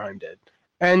like Morhaime did,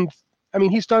 and I mean,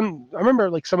 he's done. I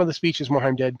remember like some of the speeches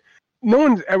Morhaime did. No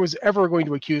one was ever going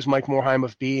to accuse Mike Morhaime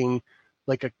of being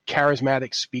like a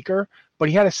charismatic speaker, but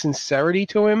he had a sincerity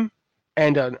to him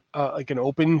and an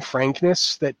open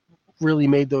frankness that really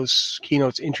made those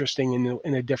keynotes interesting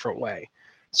in a different way.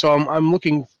 So I'm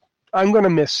going to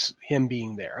miss him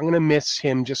being there. I'm going to miss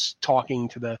him just talking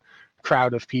to the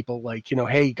crowd of people like,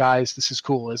 hey guys, this is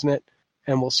cool, isn't it?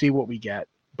 And we'll see what we get.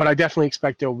 But I definitely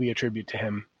expect there will be a tribute to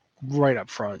him right up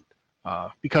front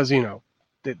because,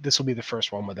 this will be the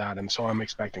first one without him. So I'm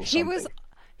expecting something.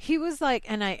 He was like,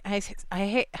 and I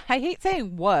hate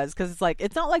saying was, because it's like,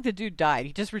 it's not like the dude died.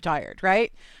 He just retired,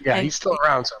 right? Yeah, and he's still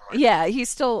around somewhere. Yeah,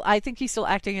 I think he's still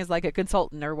acting as like a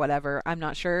consultant or whatever. I'm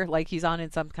not sure. Like he's on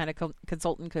in some kind of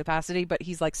consultant capacity, but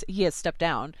he's like, he has stepped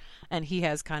down and he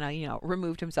has kind of,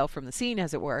 removed himself from the scene,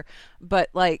 as it were. But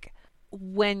like,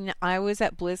 when I was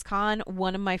at BlizzCon,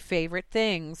 one of my favorite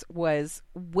things was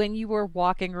when you were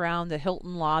walking around the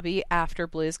Hilton lobby after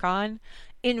BlizzCon,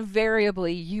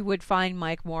 invariably you would find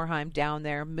Mike Morhaime down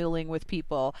there milling with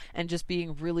people and just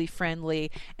being really friendly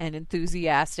and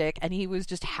enthusiastic, and he was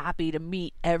just happy to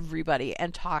meet everybody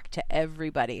and talk to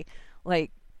everybody.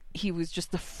 Like, he was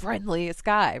just the friendliest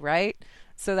guy, right?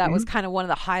 So that was kind of one of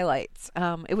the highlights.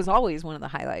 It was always one of the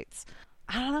highlights.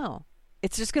 I don't know.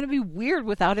 It's just going to be weird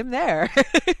without him there.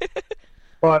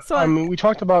 But, so,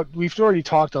 we've already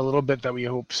talked a little bit that we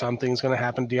hope something's going to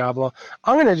happen to Diablo.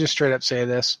 I'm going to just straight up say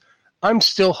this. I'm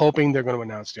still hoping they're going to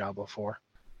announce Diablo 4.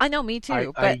 I know, me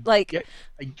too. I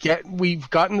get we've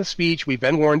gotten the speech. We've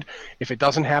been warned. If it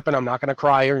doesn't happen, I'm not going to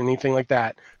cry or anything like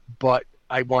that. But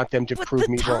I want them to prove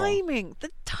me wrong. The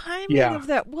timing of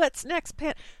that. What's next?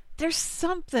 There's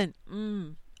something.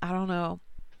 I don't know.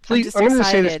 Please, I'm going to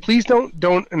say this. Please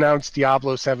don't announce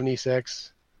Diablo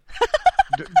 76.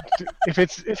 If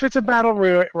it's a battle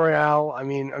royale, I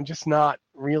mean, I'm just not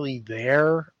really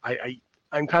there.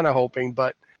 I'm kind of hoping,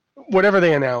 but whatever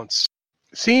they announce,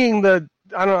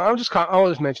 I'll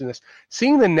just mention this.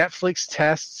 Seeing the Netflix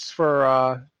tests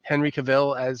for Henry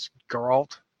Cavill as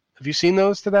Geralt. Have you seen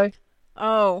those today?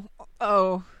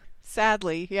 Oh,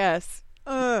 sadly, yes.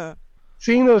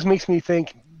 Seeing those makes me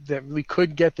think that we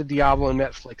could get the Diablo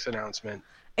Netflix announcement.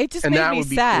 It just made me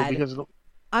sad. Cool because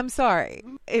I'm sorry.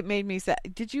 It made me sad.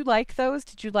 Did you like those?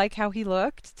 Did you like how he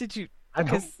looked? Did you? I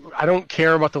don't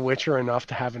care about The Witcher enough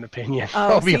to have an opinion.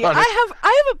 Oh, I'll be honest.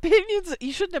 I have opinions.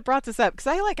 You shouldn't have brought this up because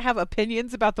I have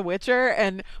opinions about The Witcher,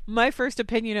 and my first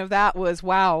opinion of that was,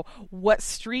 wow, what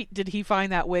street did he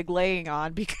find that wig laying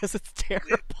on? Because it's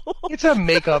terrible. It's a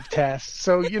makeup test,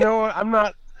 so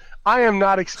I am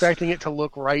not expecting it to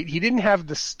look right. He didn't have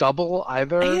the stubble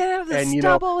either. He didn't have the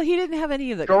stubble. He didn't have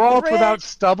any of the Geralt without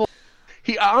stubble.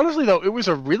 He honestly though, it was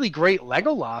a really great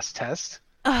Legolas test.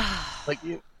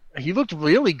 He looked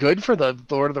really good for the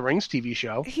Lord of the Rings TV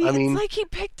show. It's like he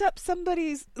picked up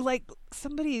somebody's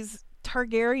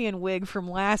Targaryen wig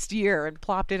from last year and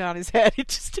plopped it on his head. It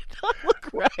just did not look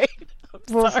right.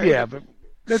 Sorry. Yeah, but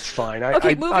that's fine.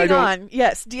 Moving on.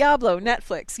 Yes, Diablo,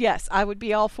 Netflix. Yes, I would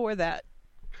be all for that.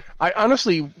 I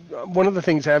honestly, one of the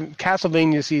things,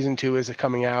 Castlevania Season 2 is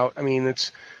coming out. I mean,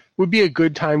 would be a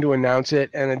good time to announce it,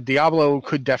 and Diablo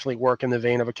could definitely work in the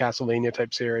vein of a Castlevania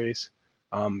type series.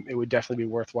 It would definitely be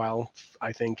worthwhile.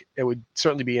 I think it would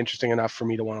certainly be interesting enough for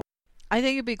me to want to. I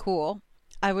think it'd be cool.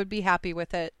 I would be happy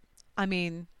with it. I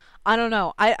mean, I don't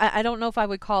know. I don't know if I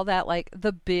would call that like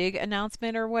the big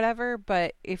announcement or whatever,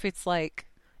 but if it's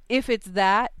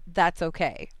that, that's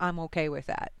okay. I'm okay with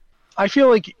that. I feel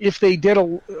like if they did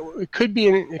it could be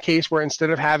in a case where instead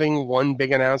of having one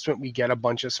big announcement, we get a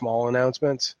bunch of small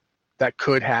announcements. That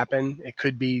could happen. It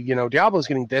could be, Diablo's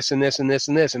getting this and this and this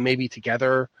and this, and maybe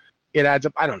together it adds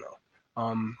up. I don't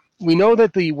know. We know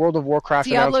that the World of Warcraft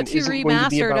announcement isn't going to be about...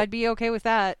 Diablo 2 remastered, I'd be okay with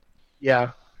that.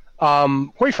 Yeah.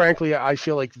 Quite frankly, I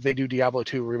feel like if they do Diablo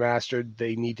 2 remastered,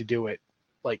 they need to do it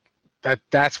like that.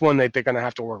 That's one that they're going to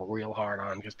have to work real hard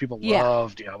on because people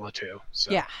love Diablo 2.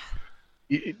 So. Yeah.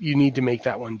 You need to make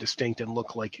that one distinct and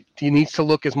look like it needs to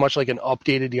look as much like an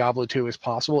updated Diablo 2 as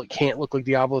possible. It can't look like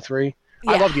Diablo 3.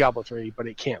 Yeah. I love Diablo 3, but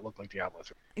it can't look like Diablo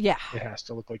 3. Yeah. It has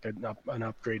to look like an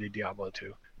upgraded Diablo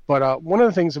 2. But one of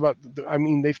the things about,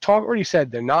 they've already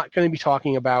said they're not going to be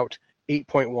talking about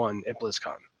 8.1 at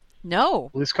BlizzCon.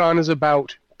 No. BlizzCon is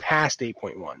about past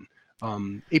 8.1.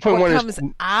 8.1 what comes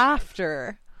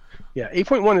after. Yeah,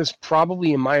 8.1 is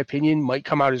probably, in my opinion, might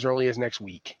come out as early as next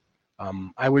week.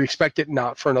 I would expect it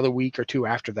not for another week or two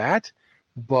after that,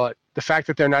 but the fact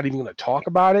that they're not even going to talk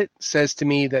about it says to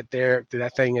me that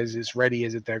that thing is as ready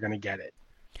as they're going to get it.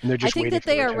 And they're just I think that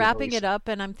they are wrapping it up,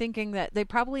 and I'm thinking that they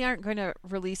probably aren't going to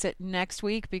release it next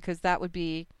week because that would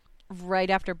be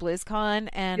right after BlizzCon,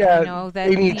 and I know that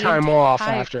they need time off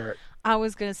after it. I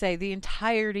was going to say the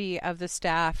entirety of the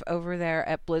staff over there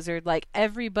at Blizzard, like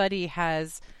everybody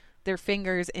has their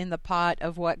fingers in the pot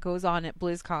of what goes on at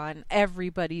BlizzCon.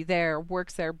 Everybody there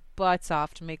works their butts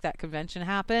off to make that convention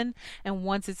happen. And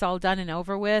once it's all done and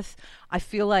over with, I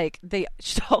feel like they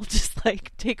should all just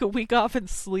like take a week off and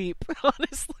sleep,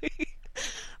 honestly.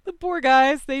 The poor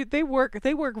guys, they work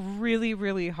really,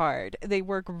 really hard. They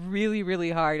work really,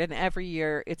 really hard, and every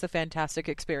year it's a fantastic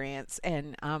experience.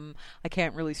 And I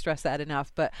can't really stress that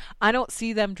enough. But I don't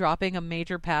see them dropping a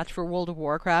major patch for World of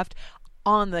Warcraft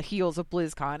on the heels of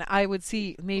BlizzCon. I would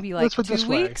see maybe like 2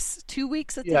 weeks, 2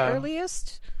 weeks at the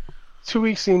earliest. 2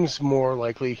 weeks seems more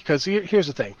likely, because here's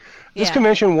the thing. This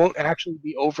convention won't actually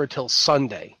be over till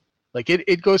Sunday. Like,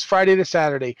 it goes Friday to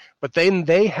Saturday, but then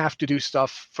they have to do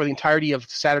stuff for the entirety of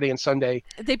Saturday and Sunday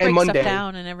they break and Monday. Stuff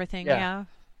down and everything,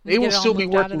 They will still be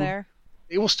working.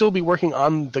 They will still be working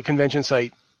on the convention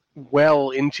site well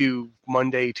into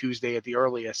Monday, Tuesday at the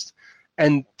earliest.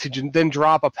 And to then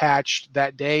drop a patch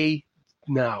that day,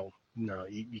 no,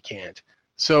 you can't.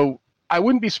 So I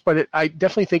wouldn't be, but I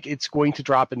definitely think it's going to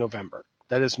drop in November.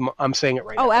 That is, I'm saying it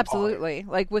right now. Oh, absolutely.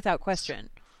 Like, without question.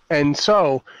 And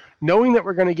so, knowing that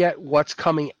we're going to get what's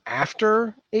coming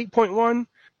after 8.1,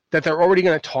 that they're already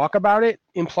going to talk about it,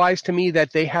 implies to me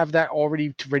that they have that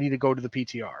already ready to go to the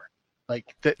PTR.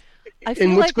 Like that. I feel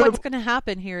like what's going to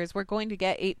happen here is we're going to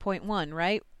get 8.1,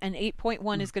 right? And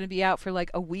 8.1 is going to be out for like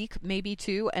a week, maybe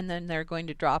 2, and then they're going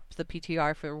to drop the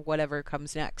PTR for whatever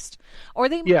comes next. Or I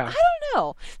don't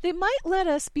know. They might let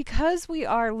us, because we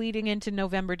are leading into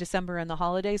November, December, and the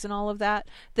holidays and all of that,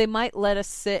 they might let us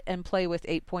sit and play with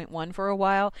 8.1 for a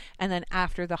while, and then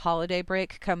after the holiday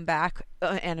break, come back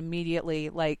and immediately,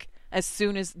 like, as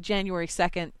soon as January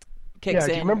 2nd kicks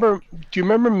in. Do you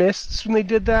remember Mists when they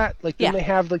did that? Like, didn't they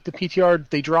have like the PTR?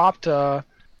 They dropped. I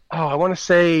want to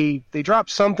say they dropped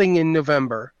something in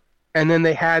November, and then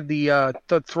they had the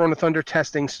Throne of Thunder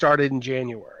testing started in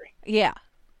January. Yeah.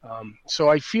 So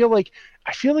I feel like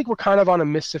we're kind of on a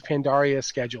Mists of Pandaria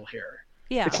schedule here.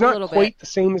 Yeah, it's not quite the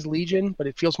same as Legion, but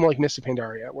it feels more like Mists of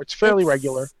Pandaria, where it's fairly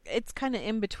regular. It's kind of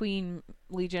in between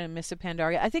Legion and Mists of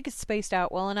Pandaria. I think it's spaced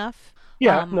out well enough.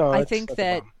 Yeah,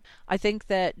 I think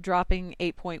that dropping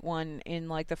 8.1 in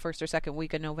like the first or second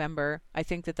week of November, I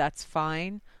think that that's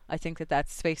fine. I think that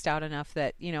that's spaced out enough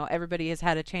that, everybody has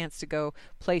had a chance to go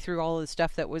play through all of the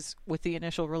stuff that was with the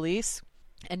initial release,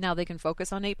 and now they can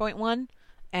focus on 8.1.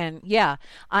 And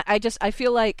I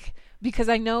feel like, because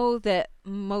I know that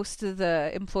most of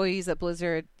the employees at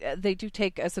Blizzard, they do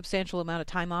take a substantial amount of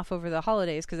time off over the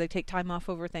holidays, because they take time off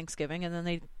over Thanksgiving, and then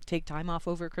they take time off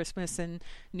over Christmas and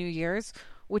New Year's,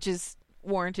 which is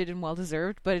warranted and well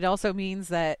deserved. But it also means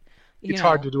that it's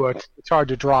hard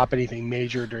to drop anything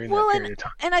major during that period of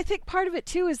time. And I think part of it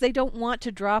too is they don't want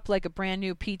to drop like a brand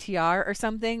new PTR or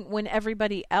something when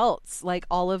everybody else, like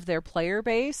all of their player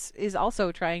base, is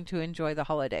also trying to enjoy the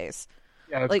holidays.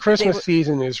 Yeah, the Christmas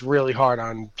season is really hard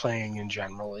on playing in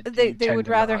general. They would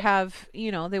rather have,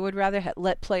 they would rather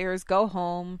let players go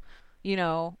home,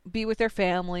 be with their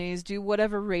families, do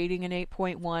whatever rating in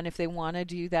 8.1 if they want to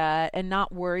do that, and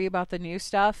not worry about the new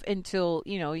stuff until,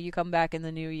 you come back in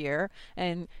the new year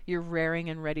and you're raring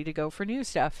and ready to go for new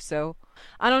stuff. So,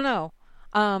 I don't know.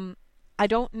 I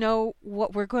don't know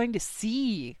what we're going to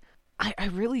see.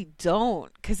 I really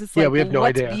don't, because it's like, we have no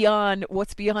idea.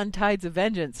 What's beyond Tides of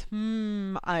Vengeance?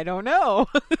 I don't know.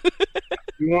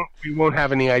 we won't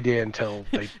have any idea until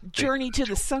Journey to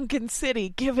the Sunken City.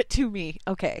 Give it to me.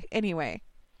 Okay. Anyway,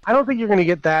 I don't think you're going to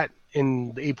get that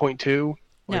in 8.2.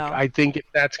 No. I think if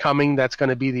that's coming, that's going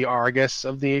to be the Argus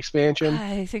of the expansion.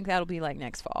 I think that'll be like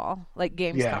next fall, like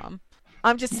Gamescom. Yeah.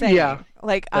 I'm just saying,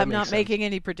 I'm not making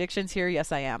any predictions here.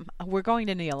 Yes, I am. We're going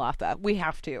to Neolotha. We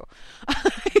have to.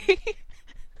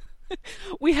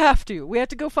 We have to. We have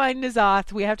to go find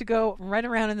N'Zoth. We have to go run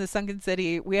around in the Sunken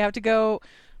City. We have to go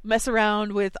mess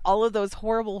around with all of those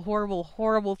horrible, horrible,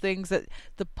 horrible things that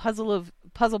the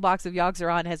puzzle box of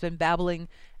Yogg-Saron has been babbling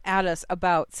at us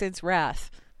about since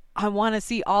Wrath. I want to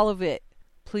see all of it.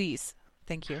 Please.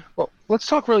 Thank you. Well, let's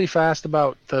talk really fast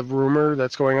about the rumor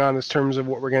that's going on in terms of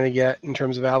what we're going to get in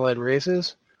terms of allied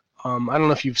races. I don't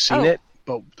know if you've seen it,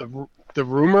 but the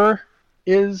rumor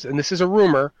is, and this is a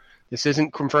rumor, this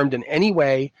isn't confirmed in any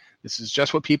way, this is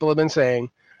just what people have been saying,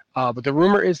 but the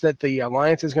rumor is that the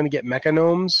Alliance is going to get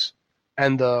Mechanomes,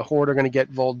 and the Horde are going to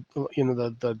get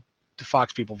the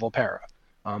Fox people, Volpera.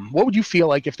 What would you feel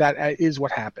like if that is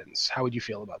what happens? How would you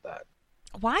feel about that?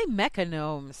 Why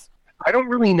Mechanomes? I don't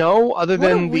really know, other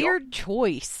than what a weird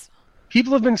choice.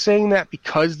 People have been saying that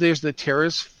because there's a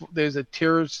Terrasguard sound? There's the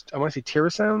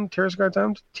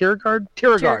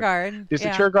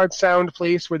Terrasguard sound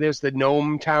place where there's the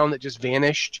gnome town that just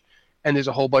vanished, and there's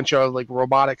a whole bunch of like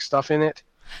robotic stuff in it.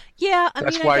 Yeah, I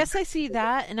That's mean, why I guess I see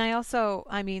that, and I also,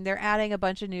 I mean, they're adding a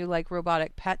bunch of new like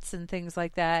robotic pets and things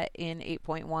like that in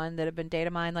 8.1 that have been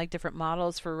data mined, like different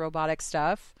models for robotic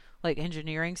stuff, like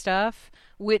engineering stuff,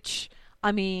 which,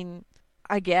 I mean,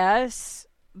 I guess,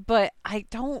 but I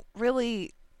don't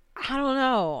really, I don't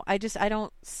know. I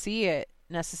don't see it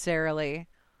necessarily.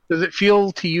 Does it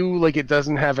feel to you like it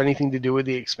doesn't have anything to do with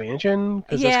the expansion?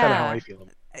 Because that's kind of how Yeah, I feel.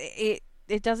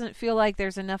 it doesn't feel like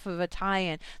there's enough of a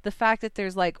tie-in. The fact that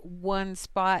there's like one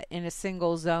spot in a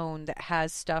single zone that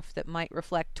has stuff that might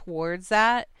reflect towards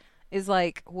that is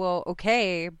like, well,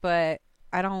 okay, but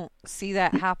I don't see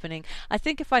that happening. I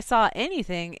think if I saw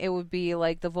anything, it would be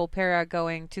like the Volpera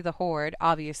going to the Horde,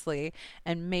 obviously,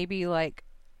 and maybe like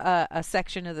a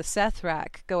section of the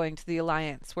Sethrak going to the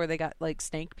Alliance where they got like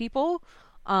snake people.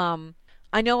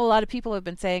 I know a lot of people have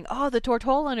been saying, oh, the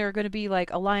Tortolan are going to be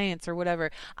like Alliance or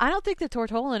whatever. I don't think the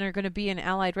Tortolan are going to be an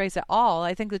allied race at all.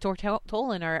 I think the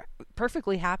Tortolan are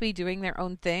perfectly happy doing their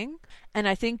own thing. And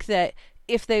I think that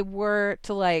if they were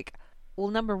to like, well,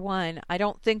 number one, I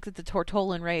don't think that the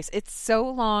Tortolan race, it's so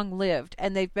long lived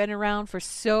and they've been around for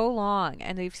so long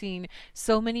and they've seen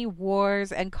so many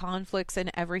wars and conflicts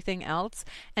and everything else.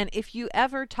 And if you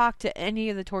ever talk to any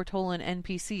of the Tortolan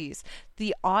NPCs,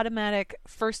 the automatic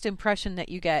first impression that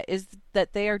you get is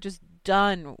that they are just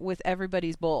done with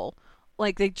everybody's bull.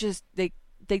 Like they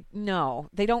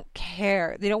don't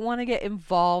care. They don't want to get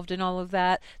involved in all of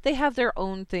that. They have their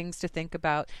own things to think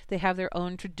about. They have their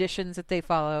own traditions that they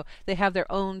follow. They have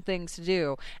their own things to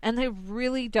do. And they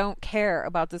really don't care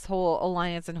about this whole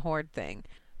Alliance and Horde thing.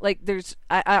 Like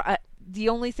the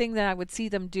only thing that I would see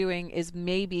them doing is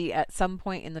maybe at some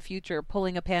point in the future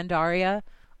pulling a Pandaria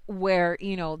where,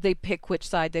 you know, they pick which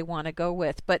side they want to go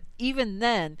with. But even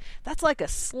then, that's like a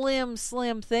slim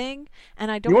thing.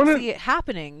 And I don't see it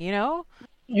happening, you know?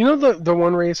 You know the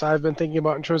one race I've been thinking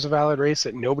about in terms of allied race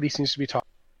that nobody seems to be talking.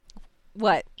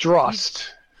 What? Drost.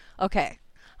 Okay.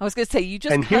 I was going to say, you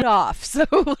just cut off, so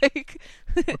like...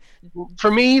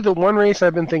 For me, the one race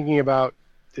I've been thinking about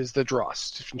is the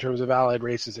Drost, in terms of allied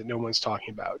races that no one's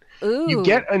talking about. Ooh. You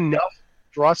get enough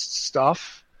Drost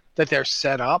stuff that they're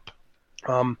set up.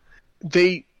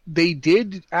 They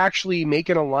did actually make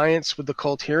an alliance with the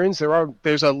Kultirians.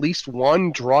 There's at least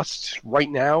one Drost right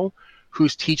now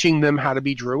who's teaching them how to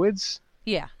be druids.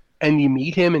 Yeah. And you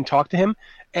meet him and talk to him.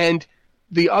 And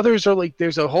the others are like,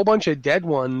 there's a whole bunch of dead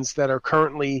ones that are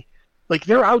currently, like,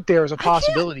 they're out there as a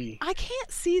possibility. I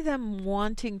can't see them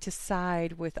wanting to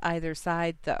side with either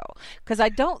side, though. Because I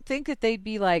don't think that they'd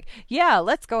be like, yeah,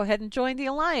 let's go ahead and join the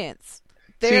Alliance.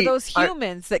 They're those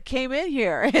humans that came in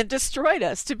here and destroyed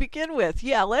us to begin with.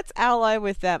 Yeah, let's ally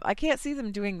with them. I can't see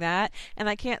them doing that, and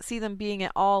I can't see them being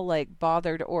at all, like,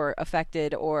 bothered or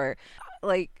affected or,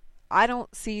 like, I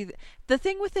don't see... The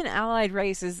thing with an allied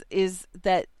race is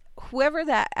that whoever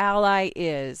that ally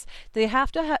is, they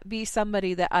have to be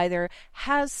somebody that either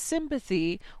has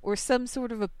sympathy or some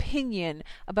sort of opinion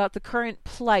about the current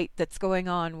plight that's going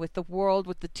on with the world,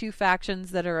 with the two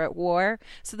factions that are at war.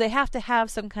 So they have to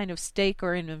have some kind of stake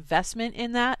or an investment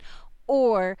in that,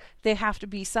 or they have to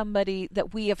be somebody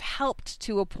that we have helped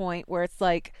to a point where it's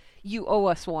like, you owe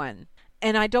us one.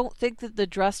 And I don't think that the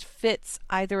Drust fits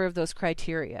either of those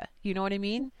criteria. You know what I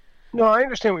mean? No, I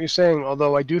understand what you're saying,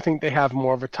 although I do think they have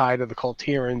more of a tie to the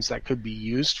Kultirians that could be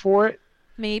used for it.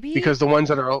 Maybe. Because the ones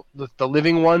that are, the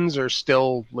living ones are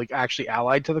still, like, actually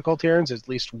allied to the Kultirians. There's at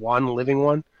least one living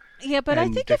one. Yeah, but I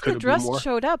think if the Drust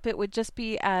showed up, it would just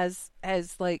be as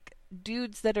like,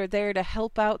 dudes that are there to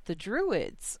help out the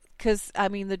druids. Because, I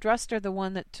mean, the Drust are the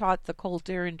one that taught the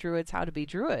Kultirian druids how to be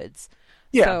druids.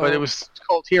 Yeah, but it was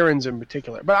Kultirians in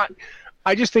particular. But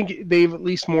I just think they've at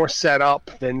least more set up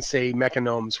than, say,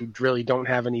 Mechanomes, who really don't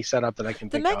have any setup that I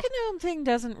can think of. The Mechanome thing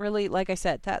doesn't really, like I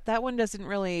said, that one doesn't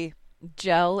really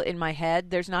gel in my head.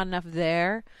 There's not enough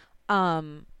there.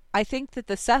 I think that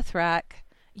the Sethrak,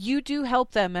 you do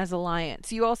help them as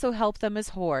Alliance. You also help them as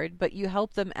Horde, but you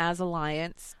help them as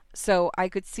Alliance. So I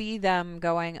could see them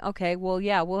going, okay, well,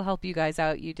 yeah, we'll help you guys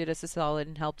out. You did us a solid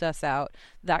and helped us out.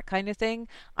 That kind of thing.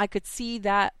 I could see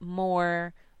that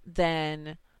more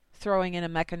than throwing in a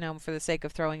Mechanome for the sake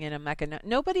of throwing in a Mechanome.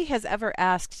 Nobody has ever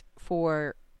asked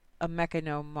for a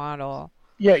Mechanome model.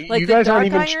 Yeah, like you guys Dark aren't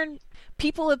even... Iron,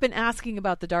 people have been asking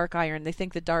about the Dark Iron. They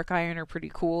think the Dark Iron are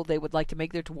pretty cool. They would like to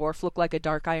make their dwarf look like a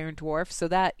Dark Iron dwarf. So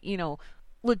that, you know,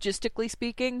 logistically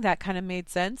speaking, that kind of made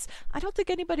sense. I don't think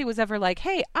anybody was ever like,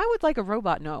 hey, I would like a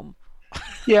robot gnome.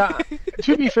 Yeah,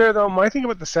 to be fair, though, my thing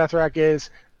about the Sethrak is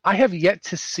I have yet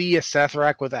to see a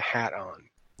Sethrak with a hat on.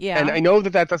 Yeah. And I know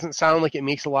that doesn't sound like it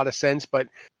makes a lot of sense, but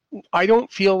I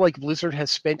don't feel like Blizzard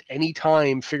has spent any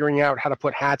time figuring out how to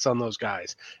put hats on those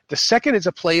guys. The second it's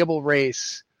a playable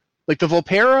race, like the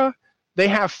Volpera, they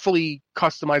have fully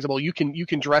customizable. You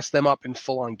can dress them up in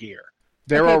full on gear.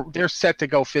 They're set to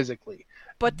go physically.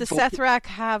 But the Sethrak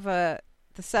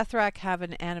have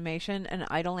an animation, an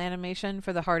idle animation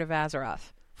for the Heart of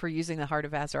Azeroth, for using the Heart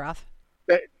of Azeroth.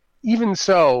 Even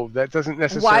so, that doesn't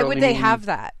necessarily. Why would they have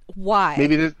that? Why?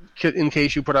 Maybe in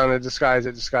case you put on a disguise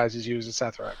that disguises you as a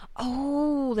Sethrak.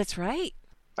 Oh, that's right.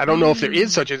 I don't know if there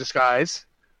is such a disguise,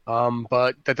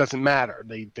 but that doesn't matter.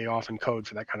 They often code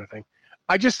for that kind of thing.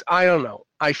 I don't know.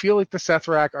 I feel like the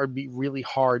Sethrak are really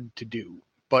hard to do,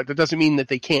 but that doesn't mean that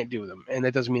they can't do them, and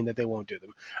that doesn't mean that they won't do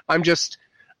them.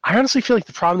 I honestly feel like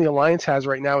the problem the Alliance has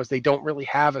right now is they don't really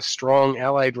have a strong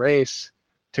allied race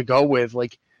to go with.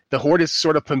 Like, the Horde has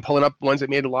sort of been pulling up ones that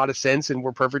made a lot of sense and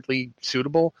were perfectly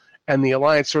suitable, and the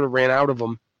Alliance sort of ran out of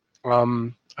them.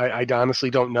 I honestly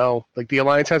don't know. Like, the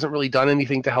Alliance hasn't really done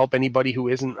anything to help anybody who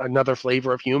isn't another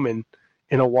flavor of human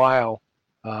in a while.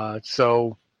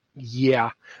 So, yeah.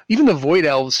 Even the Void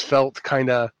Elves felt kind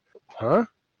of,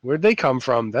 where'd they come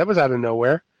from? That was out of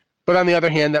nowhere. But on the other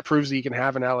hand, that proves that you can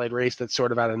have an allied race that's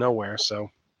sort of out of nowhere.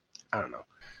 So, I don't know.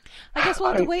 I guess we'll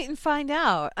have to wait and find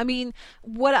out. I mean,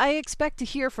 what I expect to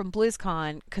hear from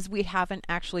BlizzCon, because we haven't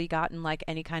actually gotten like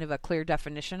any kind of a clear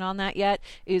definition on that yet,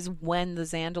 is when the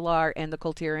Zandalar and the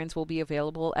Kulturians will be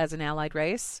available as an allied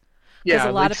race. Because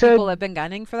a lot of people have been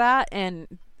gunning for that, and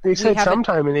they said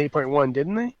sometime in 8.1,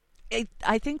 didn't they?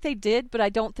 I think they did, but I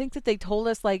don't think that they told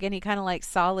us like any kind of like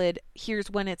solid,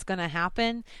 here's when it's going to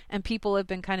happen. And people have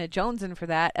been kind of jonesing for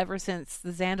that ever since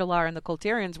the Zandalar and the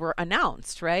Kulturians were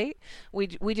announced, right? We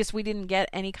didn't get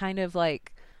any kind of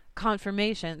like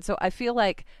confirmation. So I feel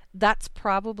like that's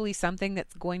probably something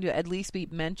that's going to at least be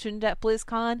mentioned at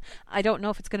BlizzCon. I don't know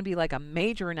if it's going to be like a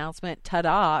major announcement,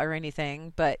 ta-da, or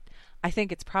anything, but I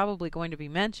think it's probably going to be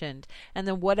mentioned. And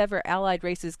then whatever allied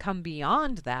races come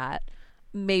beyond that,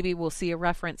 maybe we'll see a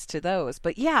reference to those.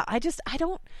 But yeah, the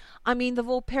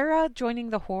Volpera joining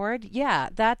the Horde, yeah,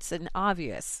 that's an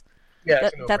obvious. Yeah,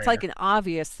 that's like an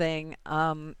obvious thing.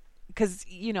 Because,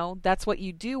 that's what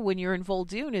you do when you're in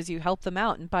Vol'dun is you help them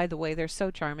out. And by the way, they're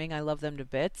so charming. I love them to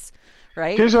bits,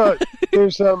 right?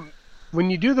 There's when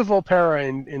you do the Volpera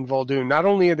in Vol'dun, not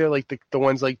only are there like the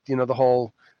ones like, the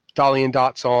whole Dolly and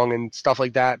Dot song and stuff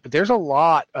like that, but there's a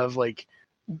lot of like,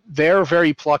 they're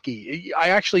very plucky. I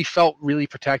actually felt really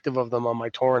protective of them on my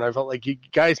tour, and I felt like, you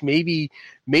guys, maybe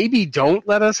don't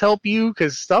let us help you,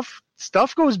 because stuff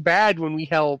goes bad when we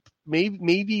help.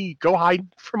 Maybe go hide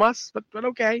from us, but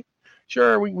okay,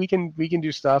 sure, we can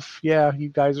do stuff. Yeah, you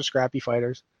guys are scrappy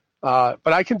fighters. But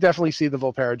I can definitely see the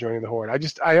Volpera joining the Horde.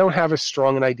 I don't have as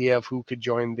strong an idea of who could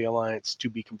join the Alliance, to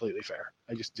be completely fair.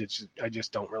 I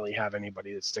just don't really have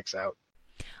anybody that sticks out.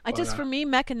 For me,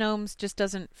 Mechanomes just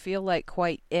doesn't feel like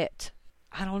quite it.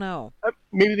 I don't know.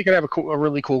 Maybe they could have a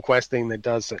really cool quest thing that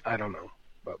does it. I don't know,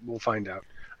 but we'll find out.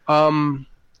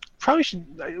 Probably should.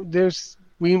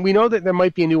 We know that there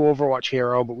might be a new Overwatch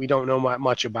hero, but we don't know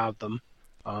much about them.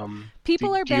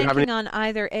 People are banking on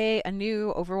either a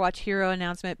new Overwatch hero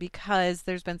announcement, because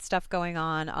there's been stuff going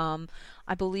on.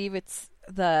 I believe it's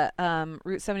the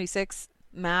Route 76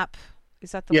 map.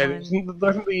 Is that the one?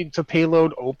 Doesn't the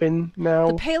payload open now?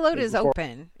 The payload is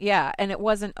open, yeah, and it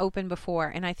wasn't open before.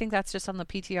 And I think that's just on the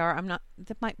PTR.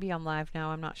 That might be on live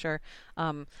now. I'm not sure.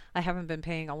 I haven't been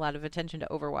paying a lot of attention to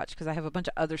Overwatch because I have a bunch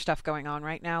of other stuff going on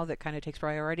right now that kind of takes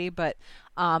priority. But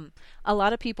a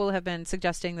lot of people have been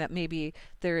suggesting that maybe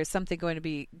there is something going to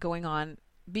be going on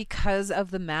because of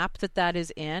the map that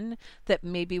is in, that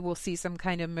maybe we'll see some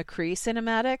kind of McCree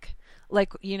cinematic,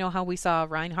 like how we saw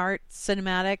Reinhardt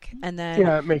cinematic, and then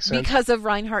it makes sense. Because of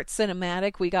Reinhardt's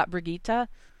cinematic we got Brigitte.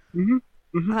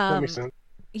 That makes sense.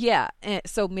 Yeah,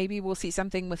 so maybe we'll see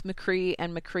something with McCree,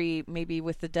 and McCree maybe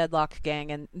with the Deadlock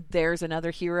gang, and there's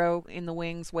another hero in the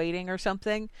wings waiting or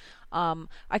something.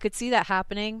 I could see that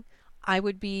happening. I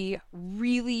would be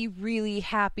really, really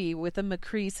happy with a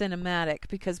McCree cinematic,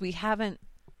 because we haven't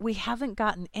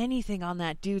gotten anything on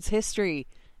that dude's history,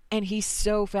 and he's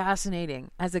so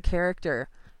fascinating as a character,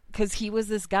 because he was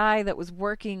this guy that was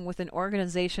working with an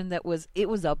organization that was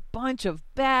a bunch of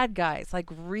bad guys, like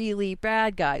really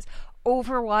bad guys.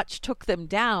 Overwatch took them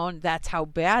down. That's how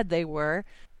bad they were.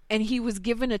 And he was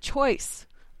given a choice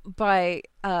by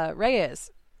Reyes.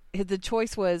 The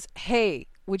choice was, hey,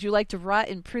 would you like to rot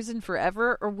in prison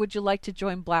forever, or would you like to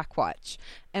join Blackwatch?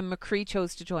 And McCree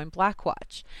chose to join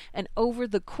Blackwatch. And over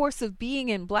the course of being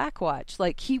in Blackwatch,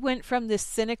 like, he went from this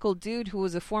cynical dude who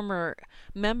was a former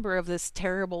member of this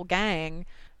terrible gang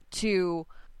to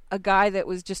a guy that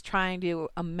was just trying to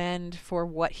amend for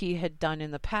what he had done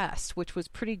in the past, which was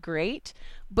pretty great.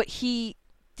 But he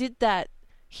did that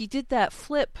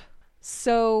flip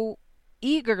so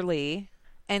eagerly,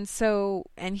 and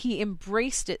he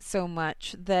embraced it so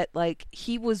much that like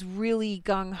he was really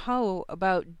gung-ho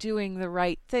about doing the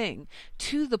right thing,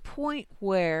 to the point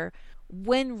where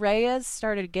when Reyes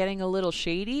started getting a little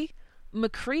shady,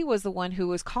 McCree was the one who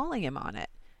was calling him on it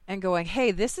and going,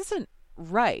 hey, this isn't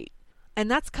right. And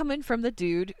that's coming from the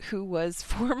dude who was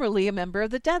formerly a member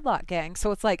of the Deadlock Gang.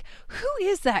 So it's like, who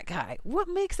is that guy? What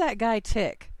makes that guy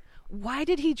tick? Why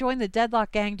did he join the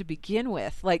Deadlock Gang to begin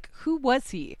with? Like, who was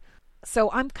he? So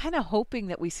I'm kind of hoping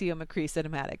that we see a McCree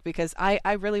cinematic, because I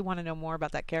really want to know more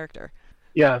about that character.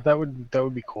 Yeah, that would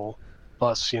be cool.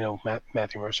 Plus,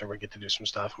 Matthew Mercer would get to do some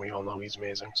stuff, and we all know he's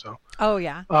amazing. So. Oh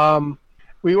yeah.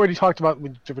 We already talked about.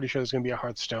 We're pretty sure there's going to be a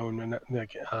Hearthstone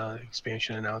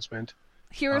expansion announcement.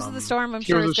 Heroes of the Storm, I'm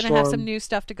sure, is going to have some new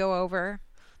stuff to go over.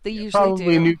 They usually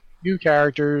probably do. New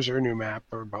characters or a new map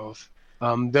or both.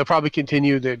 They'll probably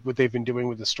continue what they've been doing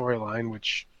with the storyline,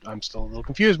 which I'm still a little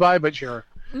confused by, but sure.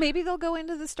 Maybe they'll go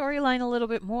into the storyline a little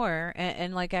bit more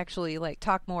and like actually like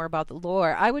talk more about the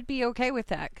lore. I would be okay with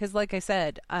that because, like I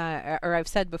said, or I've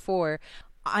said before,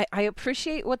 I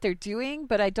appreciate what they're doing,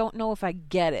 but I don't know if I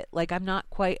get it. Like, I'm not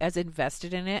quite as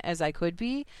invested in it as I could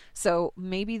be. So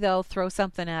maybe they'll throw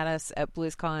something at us at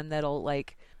BlizzCon that'll,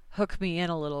 like, hook me in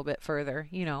a little bit further.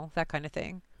 That kind of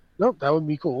thing. Nope, that would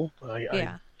be cool.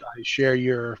 Yeah. I share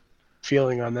your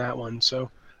feeling on that one.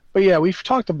 So, but yeah, we've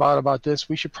talked about this.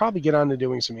 We should probably get on to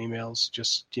doing some emails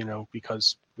just,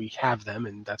 because we have them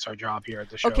and that's our job here at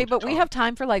the show. Okay, but we have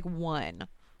time for, like, one.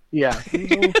 Yeah.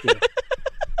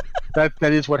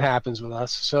 That is what happens with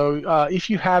us. So if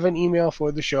you have an email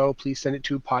for the show, please send it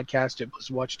to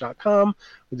podcast@blizzardwatch.com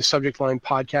with the subject line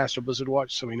podcast or Blizzard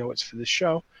Watch, so we know it's for this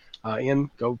show. And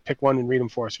go pick one and read them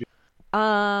for us.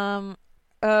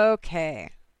 Okay.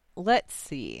 Let's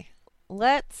see.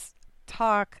 Let's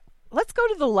go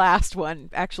to the last one,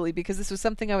 actually, because this was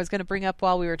something I was going to bring up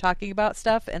while we were talking about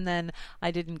stuff, and then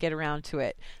I didn't get around to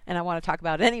it, and I want to talk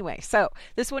about it anyway. So,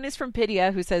 this one is from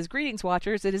Pidia, who says, "Greetings,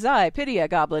 Watchers. It is I, Pidia,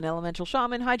 Goblin, Elemental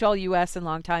Shaman, Hyjal US, and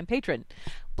longtime patron.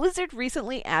 Blizzard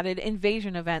recently added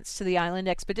invasion events to the island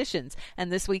expeditions,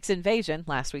 and this week's invasion,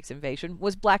 last week's invasion,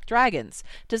 was Black Dragons.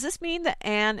 Does this mean that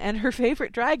Anne and her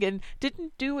favorite dragon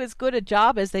didn't do as good a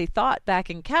job as they thought back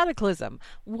in Cataclysm?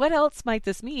 What else might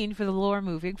this mean for the lore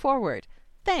moving forward?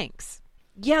 Thanks."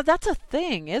 Yeah, that's a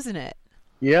thing, isn't it?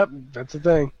 Yep, that's a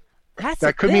thing.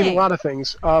 That could mean a lot of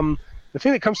things. The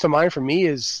thing that comes to mind for me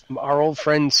is our old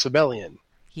friend Sibelian.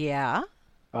 Yeah.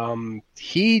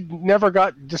 He never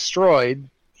got destroyed.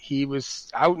 He was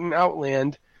out in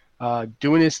Outland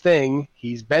doing his thing.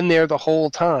 He's been there the whole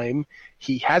time.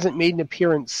 He hasn't made an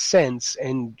appearance since,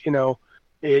 and,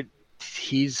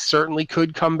 he certainly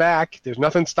could come back. There's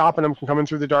nothing stopping him from coming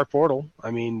through the Dark Portal.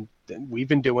 I mean, we've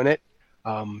been doing it.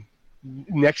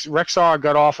 Next, Rexar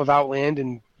got off of Outland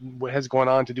and has gone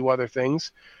on to do other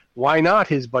things. Why not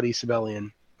his buddy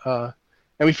Sibelian? And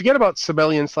we forget about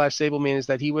Sibelian / Sableman is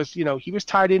that he was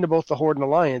tied into both the Horde and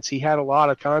Alliance. He had a lot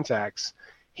of contacts.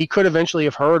 He could eventually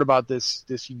have heard about this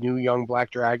new young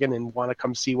Black Dragon and want to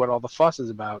come see what all the fuss is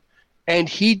about. And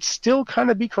he'd still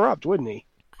kind of be corrupt, wouldn't he?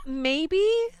 Maybe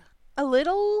a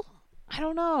little. I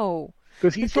don't know.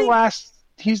 Because he's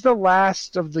the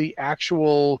last of the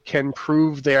actual can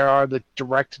prove they are the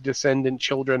direct descendant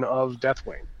children of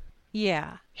Deathwing.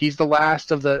 Yeah. He's the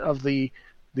last of the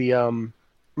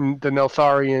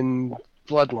Neltharion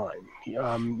bloodline.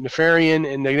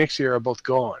 Nefarian and Nyxia are both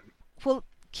gone. Well,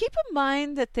 keep in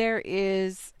mind that there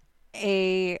is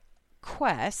a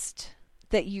quest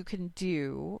that you can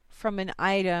do from an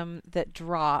item that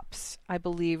drops. I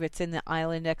believe it's in the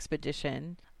Island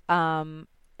Expedition. And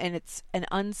it's an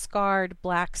unscarred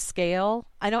black scale.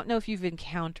 I don't know if you've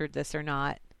encountered this or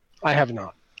not. I have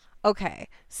not. Okay.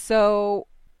 So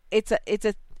it's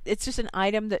just an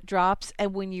item that drops,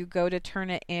 and when you go to turn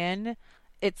it in,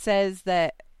 it says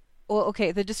that, well,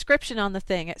 okay, the description on the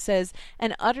thing, it says,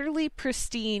 an utterly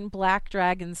pristine black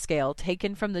dragon scale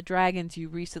taken from the dragons you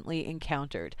recently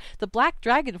encountered. The black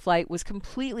dragon flight was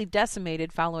completely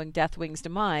decimated following Deathwing's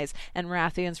demise and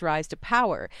Rathian's rise to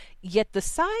power, yet the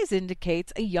size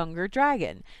indicates a younger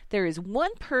dragon. There is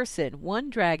one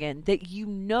dragon that you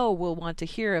know will want to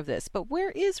hear of this, but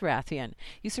where is Rathian?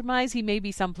 You surmise he may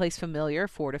be someplace familiar,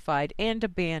 fortified, and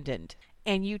abandoned.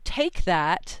 And you take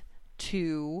that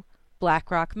to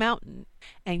Blackrock Mountain,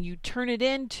 and you turn it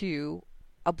into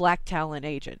a Black Talon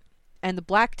agent. And the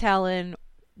Black Talon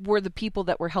were the people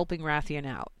that were helping Rathian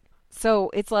out. So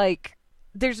it's like,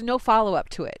 there's no follow-up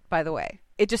to it, by the way.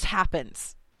 It just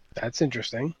happens. That's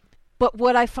interesting. But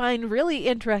what I find really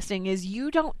interesting is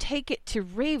you don't take it to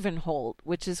Ravenhold,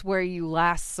 which is where you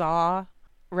last saw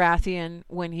Rathian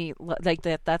when he, like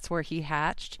that's where he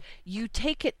hatched. You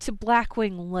take it to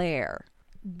Blackwing Lair.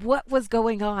 What was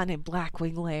going on in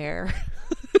Blackwing Lair?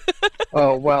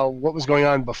 Oh, well, what was going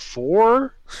on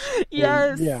before?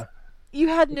 Yes. Yeah. You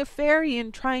had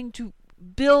Nefarian trying to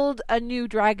build a new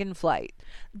dragonflight.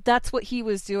 That's what he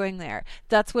was doing there.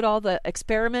 That's what all the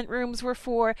experiment rooms were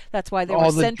for. That's why there were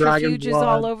centrifuges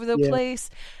all over the place.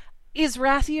 Is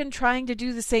Rathian trying to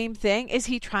do the same thing? Is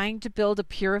he trying to build a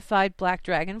purified black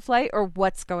dragonflight, or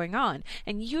what's going on?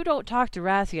 And you don't talk to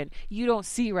Rathian. You don't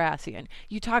see Rathian.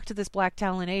 You talk to this Black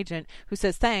Talon agent who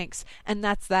says thanks, and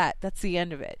that's that. That's the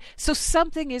end of it. So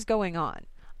something is going on.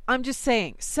 I'm just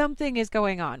saying, something is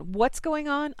going on. What's going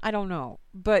on? I don't know.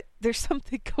 But there's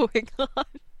something going on.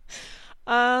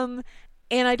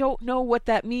 And I don't know what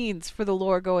that means for the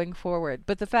lore going forward.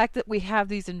 But the fact that we have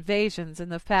these invasions and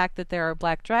the fact that there are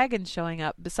black dragons showing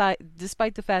up,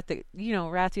 despite the fact that,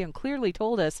 Rathian clearly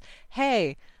told us,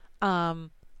 hey, I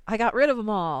got rid of them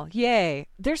all. Yay.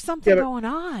 There's something going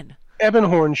on.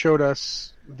 Ebonhorn showed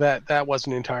us that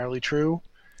wasn't entirely true.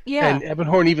 Yeah. And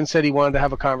Ebonhorn even said he wanted to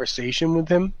have a conversation with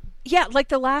him. Yeah, like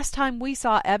the last time we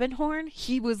saw Ebonhorn,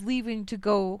 he was leaving to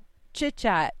go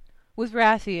chit-chat with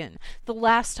Rathian. The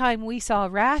last time we saw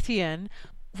Rathian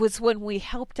was when we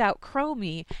helped out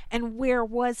Chromie, and where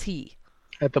was he?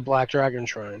 At the Black Dragon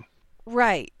Shrine.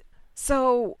 Right.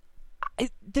 So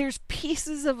there's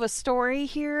pieces of a story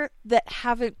here that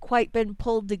haven't quite been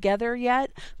pulled together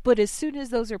yet, but as soon as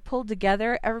those are pulled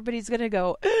together, everybody's going to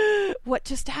go, what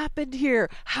just happened here?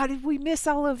 How did we miss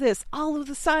all of this? All of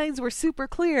the signs were super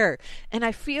clear. And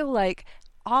I feel like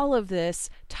all of this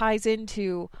ties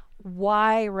into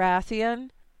why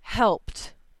Rathian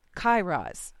helped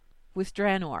Kairos with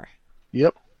Draenor.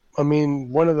 Yep. I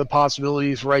mean, one of the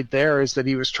possibilities right there is that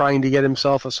he was trying to get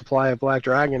himself a supply of black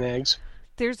dragon eggs.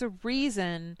 There's a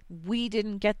reason we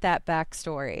didn't get that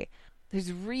backstory. There's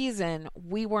a reason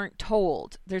we weren't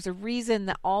told. There's a reason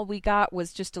that all we got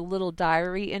was just a little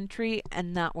diary entry,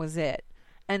 and that was it.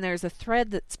 And there's a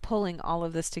thread that's pulling all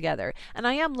of this together. And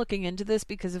I am looking into this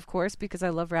because I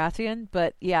love Rathian,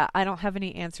 but yeah, I don't have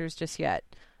any answers just yet.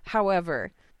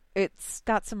 However, it's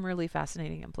got some really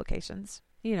fascinating implications.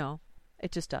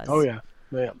 It just does. Oh, yeah.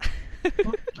 Yeah.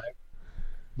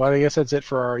 But I guess that's it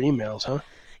for our emails, huh?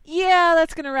 Yeah,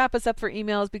 that's going to wrap us up for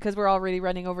emails because we're already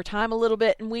running over time a little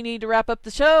bit and we need to wrap up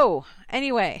the show.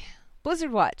 Anyway,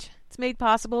 Blizzard Watch. It's made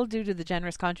possible due to the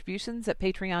generous contributions at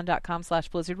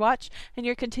patreon.com/BlizzardWatch, and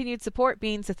your continued support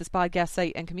means that this podcast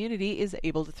site and community is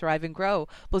able to thrive and grow.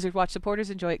 Blizzard Watch supporters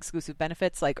enjoy exclusive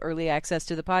benefits like early access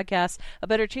to the podcast, a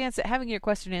better chance at having your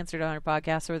question answered on our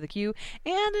podcast or the queue,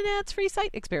 and an ads-free site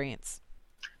experience.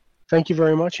 Thank you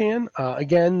very much, Ann.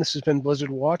 Again, this has been Blizzard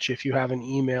Watch. If you have an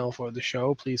email for the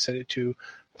show, please send it to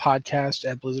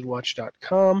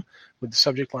podcast@blizzardwatch.com with the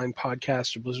subject line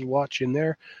podcast or Blizzard Watch in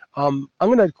there. I'm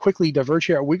going to quickly diverge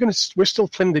here. We're still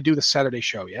planning to do the Saturday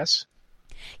show, yes?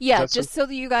 Yeah, just so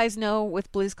that you guys know, with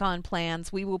BlizzCon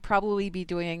plans, we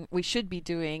should be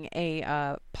doing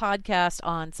a podcast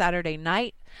on Saturday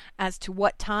night. As to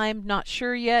what time, not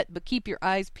sure yet, but keep your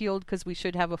eyes peeled because we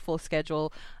should have a full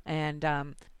schedule.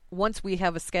 And once we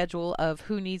have a schedule of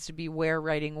who needs to be where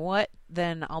writing what,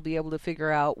 then I'll be able to figure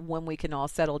out when we can all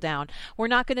settle down. We're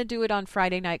not going to do it on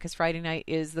Friday night because Friday night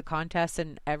is the contest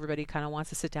and everybody kind of wants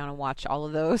to sit down and watch all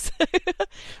of those.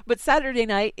 But Saturday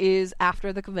night is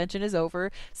after the convention is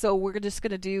over. So we're just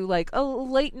going to do like a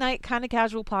late night kind of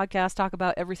casual podcast, talk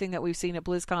about everything that we've seen at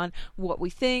BlizzCon, what we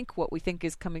think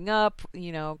is coming up,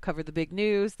 cover the big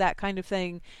news, that kind of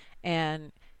thing.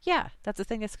 And yeah, that's a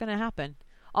thing that's going to happen.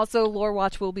 Also, Lore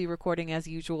Watch will be recording as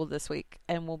usual this week,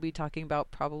 and we'll be talking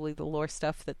about probably the lore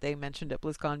stuff that they mentioned at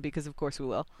BlizzCon, because of course we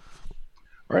will.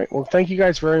 All right. Well, thank you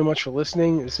guys very much for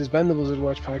listening. This has been the Blizzard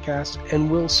Watch podcast, and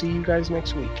we'll see you guys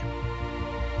next week.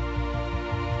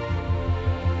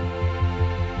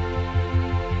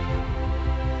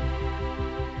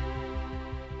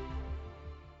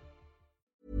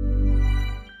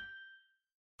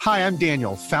 Hi, I'm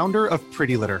Daniel, founder of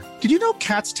Pretty Litter. Did you know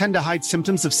cats tend to hide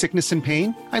symptoms of sickness and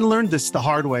pain? I learned this the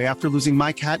hard way after losing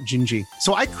my cat, Gingy.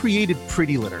 So I created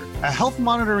Pretty Litter, a health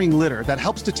monitoring litter that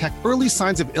helps detect early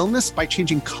signs of illness by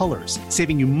changing colors,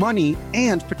 saving you money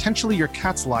and potentially your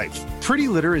cat's life. Pretty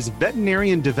Litter is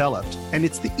veterinarian developed, and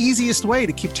it's the easiest way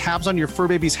to keep tabs on your fur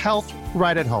baby's health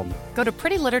right at home. Go to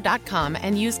prettylitter.com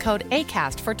and use code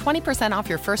ACAST for 20% off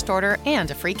your first order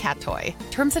and a free cat toy.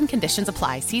 Terms and conditions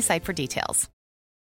apply. See site for details.